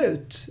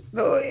 absolut.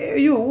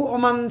 Jo,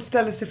 om man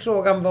ställer sig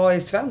frågan, vad är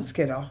svensk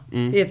idag?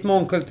 I ett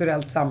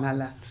mångkulturellt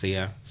samhälle.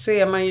 Så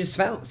är man ju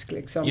svensk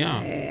liksom.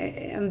 Ja.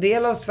 En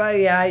del av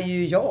Sverige är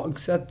ju jag.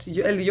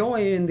 Eller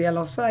jag är ju en del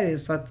av Sverige.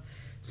 Så att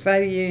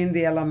Sverige är ju en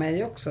del av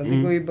mig också. Det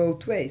går ju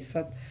both ways. Så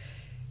att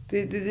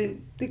det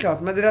är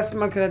klart. Men det där skulle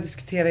man kunna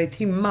diskutera i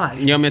timmar.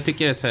 Ja, men jag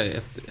tycker att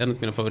en av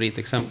mina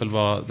favoritexempel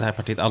var det här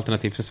partiet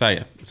Alternativ för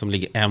Sverige. Som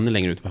ligger ännu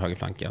längre ut på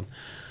högerflanken.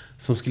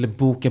 Som skulle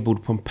boka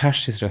bord på en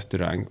persisk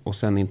restaurang och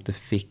sen inte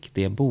fick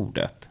det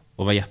bordet.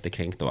 Och var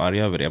jättekränkt och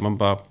arg över det. Man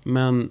bara,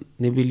 men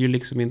ni vill ju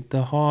liksom inte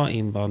ha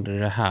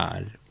invandrare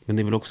här. Men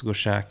ni vill också gå och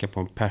käka på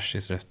en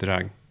persisk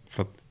restaurang.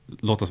 För att,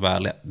 låt oss vara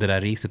ärliga, det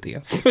där riset är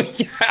så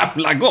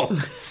jävla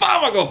gott.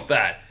 Fan vad gott det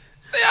är!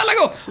 Så jävla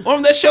gott! Och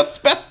de där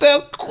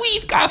köttspetten,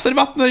 skitgassar i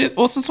vattnet.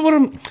 Och så var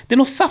det är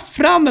någon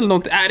saffran eller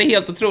något. Det är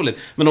helt otroligt.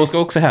 Men de ska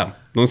också hem.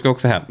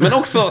 Men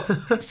också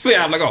så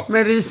jävla gott.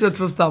 Men riset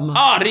får stanna.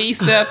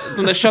 Riset,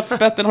 de där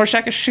köttspetten. Har du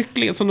käkat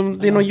kyckling?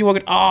 Det är någon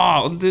yoghurt.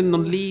 Och det är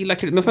någon lila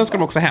krydd. Men sen ska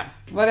de också hem.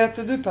 Var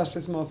äter du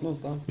persisk mat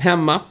någonstans?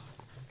 Hemma.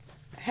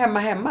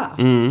 Hemma?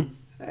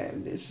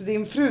 Så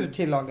din fru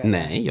tillagar?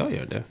 Nej, jag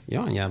gör det.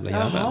 Jag är en jävla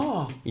jävel.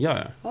 Ja,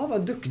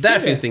 vad duktig där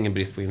du finns det ingen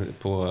brist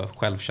på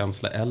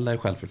självkänsla eller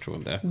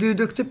självförtroende. Du är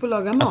duktig på att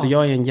laga mat? Alltså,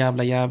 jag är en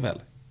jävla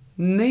jävel.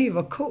 Nej,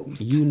 vad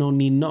coolt. You know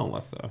me know,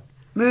 alltså.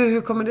 Men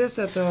hur kommer det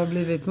sig att du har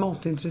blivit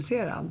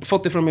matintresserad?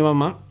 Fått det från min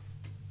mamma.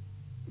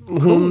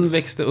 Hon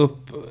växte upp,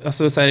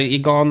 alltså så här, i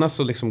Ghana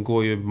så liksom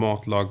går ju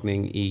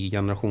matlagning i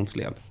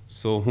generationsled.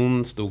 Så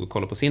hon stod och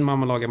kollade på sin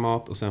mamma laga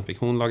mat och sen fick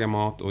hon laga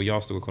mat och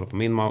jag stod och kollade på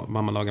min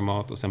mamma laga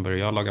mat och sen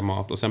började jag laga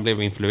mat och sen blev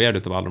vi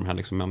influerade av alla de här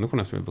liksom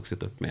människorna som vi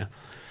vuxit upp med.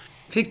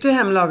 Fick du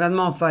hemlagad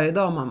mat varje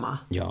dag, mamma?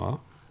 Ja.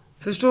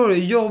 Förstår du?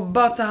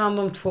 Jobba, ta hand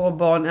om 2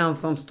 barn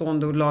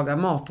ensamstående och laga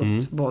mat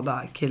åt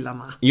båda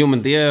killarna. Jo,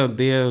 men det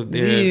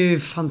är ju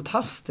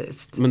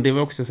fantastiskt. Men det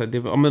var också så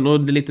här, och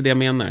det är lite det jag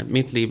menar.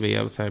 Mitt liv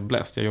är så här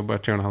blessed. Jag jobbar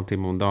 3,5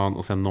 timmar om dagen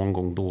och sen någon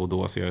gång då och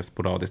då så gör jag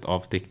sporadiskt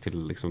avstick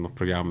till liksom något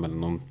program eller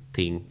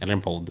någonting, eller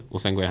en podd.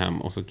 Och sen går jag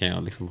hem och så kan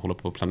jag liksom hålla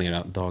på och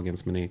planera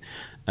dagens meny.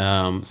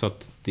 Så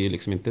att det är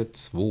liksom inte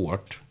vad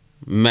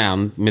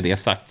Men med det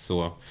sagt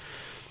så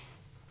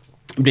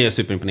blir jag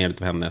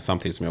superimponerad av henne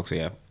samtidigt som jag också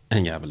är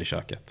en jävel i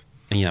köket.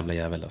 En jävla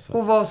jävel alltså.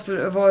 Och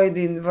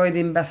vad är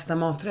din bästa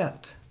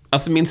maträtt?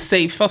 Alltså min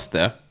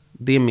safeaste,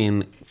 det är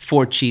min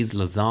 4 cheese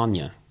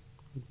lasagna.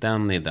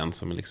 Den är den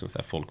som liksom så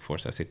här, folk får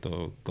så här, sitta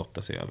och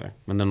gotta sig över.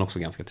 Men den är också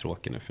ganska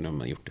tråkig nu för nu har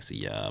man gjort det så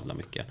jävla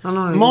mycket.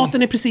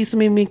 Maten är precis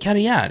som i min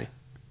karriär.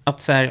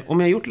 Att så här, om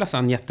jag har gjort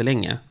lasagne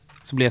jättelänge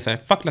så blir jag så här,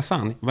 fuck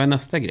lasagne, vad är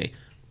nästa grej?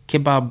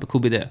 Kebab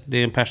kubide, det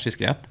är en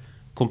persisk rätt.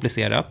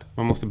 Komplicerat.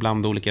 Man måste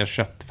blanda olika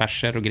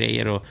köttfärser och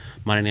grejer och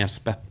marinera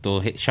spett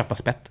och köpa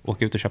spett.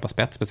 Åka ut och köpa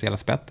spett, speciella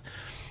spett.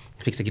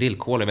 Fixa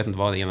grillkål, jag vet inte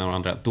vad det ena och det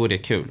andra. Då är det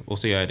kul. Och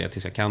så gör jag det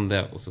tills jag kan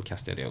det och så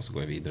kastar jag det och så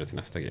går jag vidare till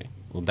nästa grej.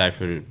 Och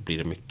därför blir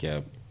det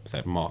mycket så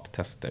här,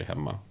 mattester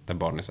hemma. Där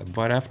barnen säger,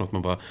 vad är det här för något?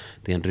 Man bara,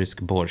 det är en rysk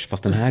borsch.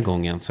 Fast den här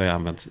gången så har jag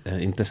använt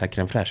inte så här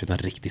crème fraîche utan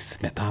riktig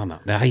smetana.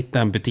 Jag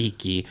hittade en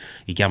butik i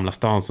Gamla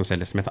stan som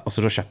säljer smetana. Och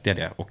så då köpte jag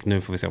det. Och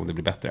nu får vi se om det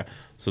blir bättre.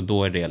 Så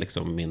då är det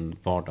liksom min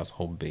vardags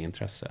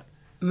hobbyintresse.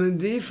 Men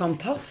det är ju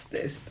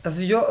fantastiskt.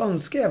 Alltså jag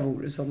önskar jag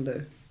vore som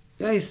du.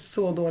 Jag är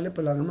så dålig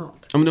på att laga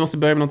mat. Ja, men du måste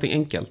börja med någonting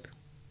enkelt.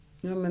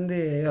 Ja,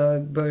 men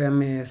jag börjar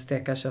med att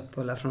steka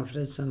köttbullar från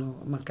frysen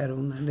och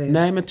makaroner.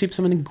 Nej, men typ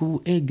som en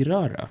god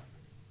äggröra.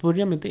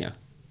 Börja med det.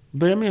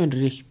 Börja med en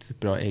riktigt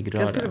bra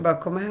äggröra. Kan inte du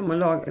bara komma hem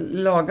och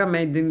laga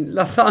mig din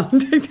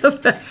lasagne?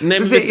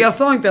 Nej, jag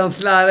sa inte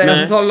ens lära,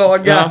 jag sa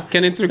laga. Ja,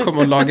 kan inte du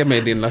komma och laga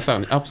mig din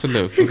lasagne?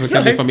 Absolut. Och så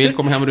kan din familj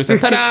komma hem och du säger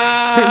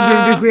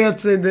tada! Det sket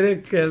sig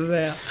direkt, kan jag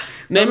säga.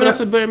 Nej, men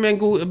alltså börja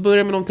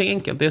med någonting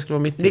enkelt. Det skulle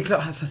vara mitt tips. Det är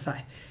klart, alltså så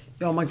här.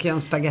 Ja, man kan göra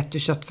en spaghetti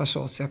och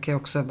köttfärssås. Jag kan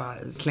också bara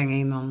slänga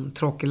in någon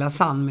tråkig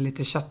lasagne med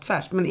lite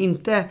köttfärs. Men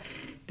inte...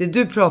 Det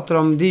du pratar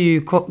om, det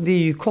är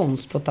ju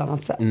konst på ett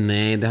annat sätt.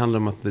 Nej, det handlar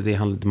om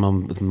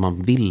att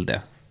man vill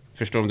det.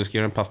 Förstår om du ska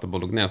göra en pasta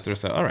bolognese, då är det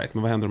så här, all right,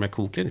 men vad händer om jag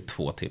kokar den i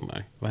 2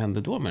 timmar? Vad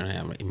händer då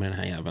med den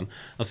här jäveln?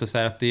 Alltså så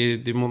här att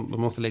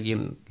man måste lägga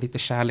in lite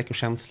kärlek och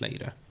känsla i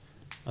det.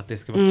 Att det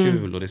ska vara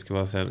kul och det ska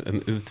vara så här,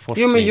 en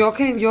utforskning. Jo,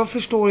 men jag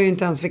förstår ju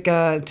inte ens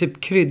vilka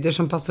typ kryddor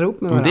som passar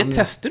ihop med varandra. Men det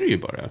testar du ju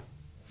bara.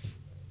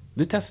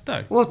 Du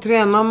testar.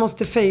 Återigen, man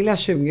måste faila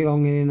 20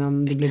 gånger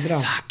innan det blir bra.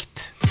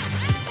 Exakt.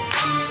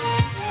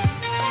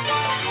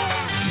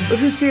 Och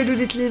hur ser du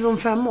ditt liv om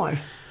 5 år?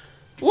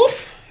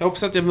 Uff, jag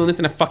hoppas att jag har vunnit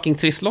den här fucking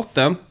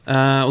trisslotten.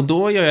 Och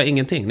då gör jag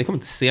ingenting. Ni kommer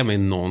inte se mig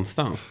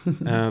någonstans.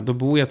 Då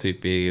bor jag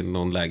typ i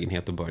någon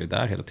lägenhet och bara är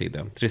där hela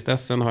tiden.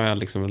 Tristessen har jag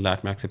liksom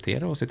lärt mig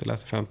acceptera och sitter och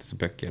läser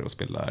fantasyböcker och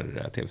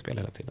spelar tv-spel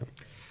hela tiden.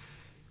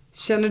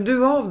 Känner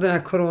du av den här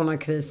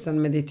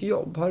coronakrisen med ditt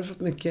jobb? Har du fått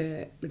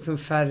mycket liksom,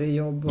 färre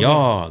jobb?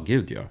 Ja,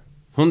 gud ja.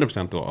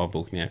 100% då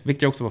avbokningar.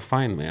 Vilket jag också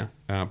var fine med.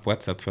 På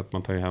ett sätt för att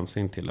man tar ju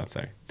hänsyn till att så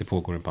här, det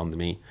pågår en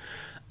pandemi.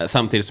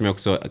 Samtidigt som jag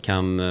också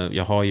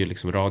jag har ju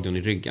liksom radion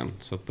i ryggen.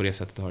 Så på det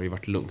sättet har det ju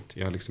varit lugnt.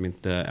 Jag är liksom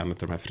inte en av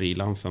de här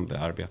frilansande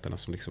arbetarna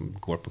som liksom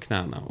går på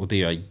knäna. Och det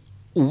är jag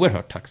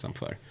oerhört tacksam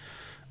för.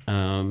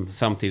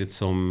 Samtidigt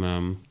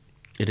som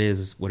it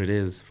is what it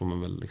is, får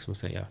man väl liksom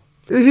säga.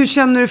 Hur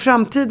känner du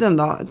framtiden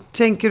då?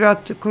 Tänker du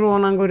att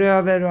coronan går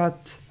över och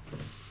att...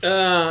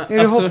 är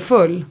du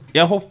hoppfull?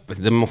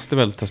 Det måste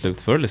väl ta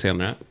slut förr eller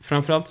senare.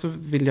 Framförallt så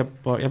vill jag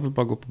vill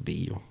bara gå på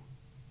bio.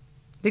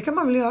 Det kan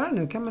man väl göra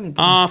nu, kan man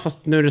inte? Ja,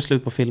 fast nu är det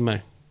slut på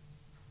filmer.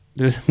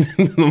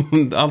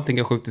 Allting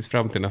har skjutits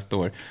fram till nästa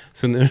år.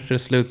 Så nu är det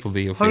slut på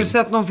biofilm. Har du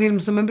sett någon film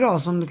som är bra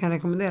som du kan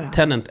rekommendera?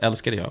 Tenet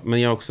älskade jag,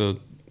 men jag är också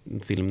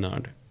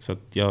filmnörd. Så att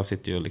jag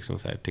sitter ju och liksom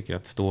så här, tycker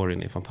att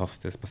storyn är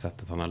fantastisk på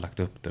sättet han har lagt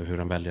upp det. Och hur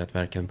han väljer att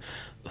verkligen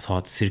ha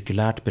ett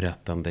cirkulärt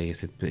berättande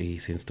i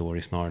sin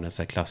story snarare än en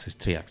så här klassisk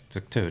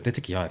treaktstruktur. Det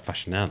tycker jag är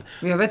fascinerande.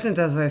 Jag vet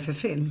inte ens vad det är för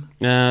film.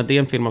 Det är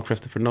en film av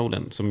Christopher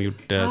Nolan som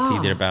gjort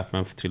tidigare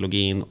Batman för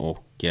trilogin.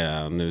 Och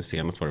nu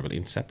senast var det väl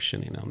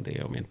Inception innan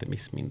det, om jag inte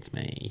missminns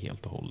mig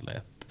helt och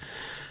hållet.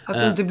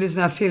 Att du inte blir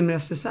sån här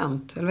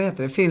filmrecensent. Eller vad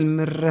heter det?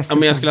 Filmrecensent. Ja,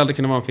 men jag skulle aldrig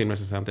kunna vara en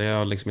filmrecensent. Jag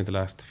har liksom inte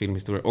läst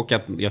filmhistoria. Och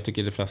att jag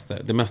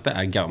tycker det mesta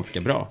är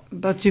ganska bra.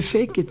 But you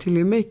fake it till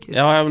you make it.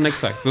 Ja, men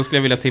exakt. Då skulle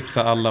jag vilja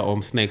tipsa alla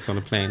om Snakes on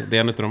a Plane. Det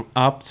är en av de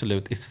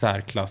absolut i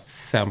särklass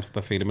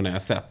sämsta filmerna jag har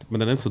sett. Men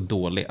den är så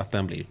dålig att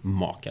den blir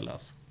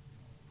makalös.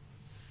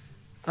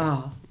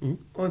 Ja,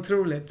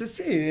 otroligt. Du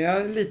ser ju,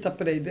 jag litar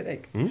på dig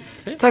direkt.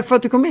 Se. Tack för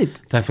att du kom hit.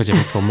 Tack för att jag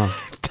fick komma.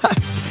 Tack.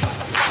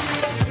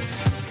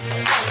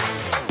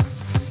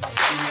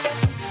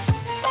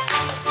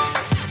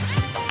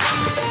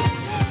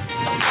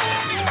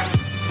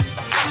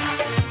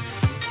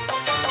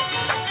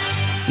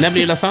 När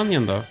blir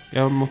lasagnen då?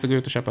 Jag måste gå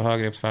ut och köpa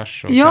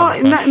högrevsfärs och ja,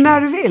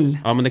 när du vill.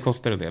 Ja, men det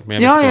kostar en del.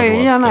 Men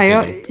jag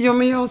gärna.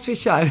 Men jag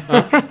switchar.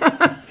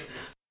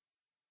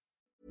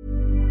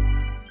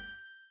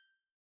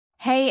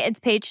 Hey, it's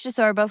Paige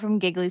DeSorbo from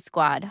Giggly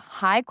Squad.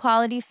 High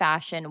quality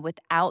fashion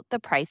without the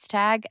price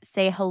tag.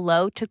 Say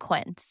hello to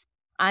Quince.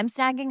 I'm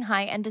snagging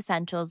high-end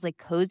essentials like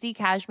cozy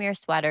cashmere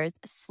sweaters,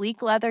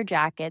 sleek leather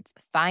jackets,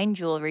 fine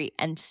jewelry,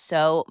 and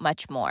so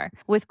much more.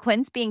 With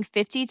Quince being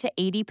 50 to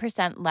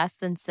 80% less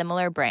than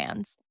similar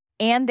brands.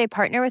 And they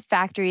partner with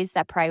factories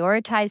that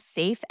prioritize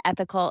safe,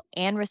 ethical,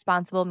 and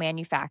responsible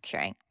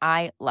manufacturing.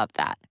 I love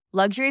that.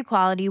 Luxury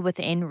quality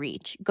within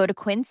reach. Go to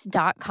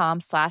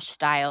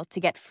quince.com/style to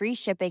get free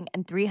shipping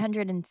and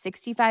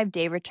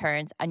 365-day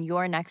returns on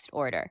your next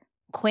order.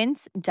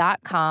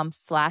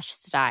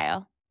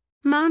 Quince.com/style.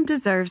 Mom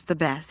deserves the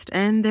best,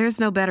 and there's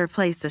no better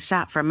place to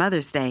shop for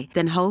Mother's Day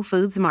than Whole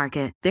Foods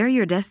Market. They're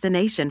your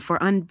destination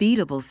for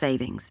unbeatable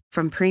savings,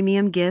 from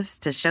premium gifts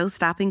to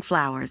show-stopping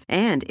flowers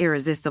and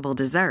irresistible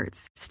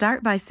desserts.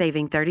 Start by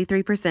saving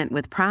 33%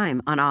 with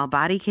Prime on all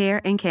body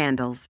care and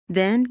candles.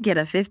 Then get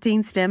a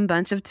 15-stem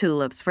bunch of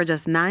tulips for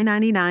just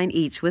 $9.99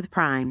 each with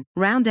Prime.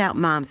 Round out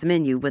Mom's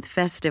menu with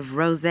festive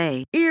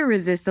rosé,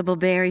 irresistible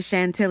berry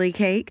chantilly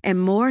cake,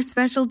 and more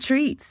special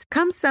treats.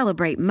 Come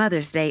celebrate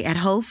Mother's Day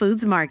at Whole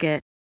Foods Market.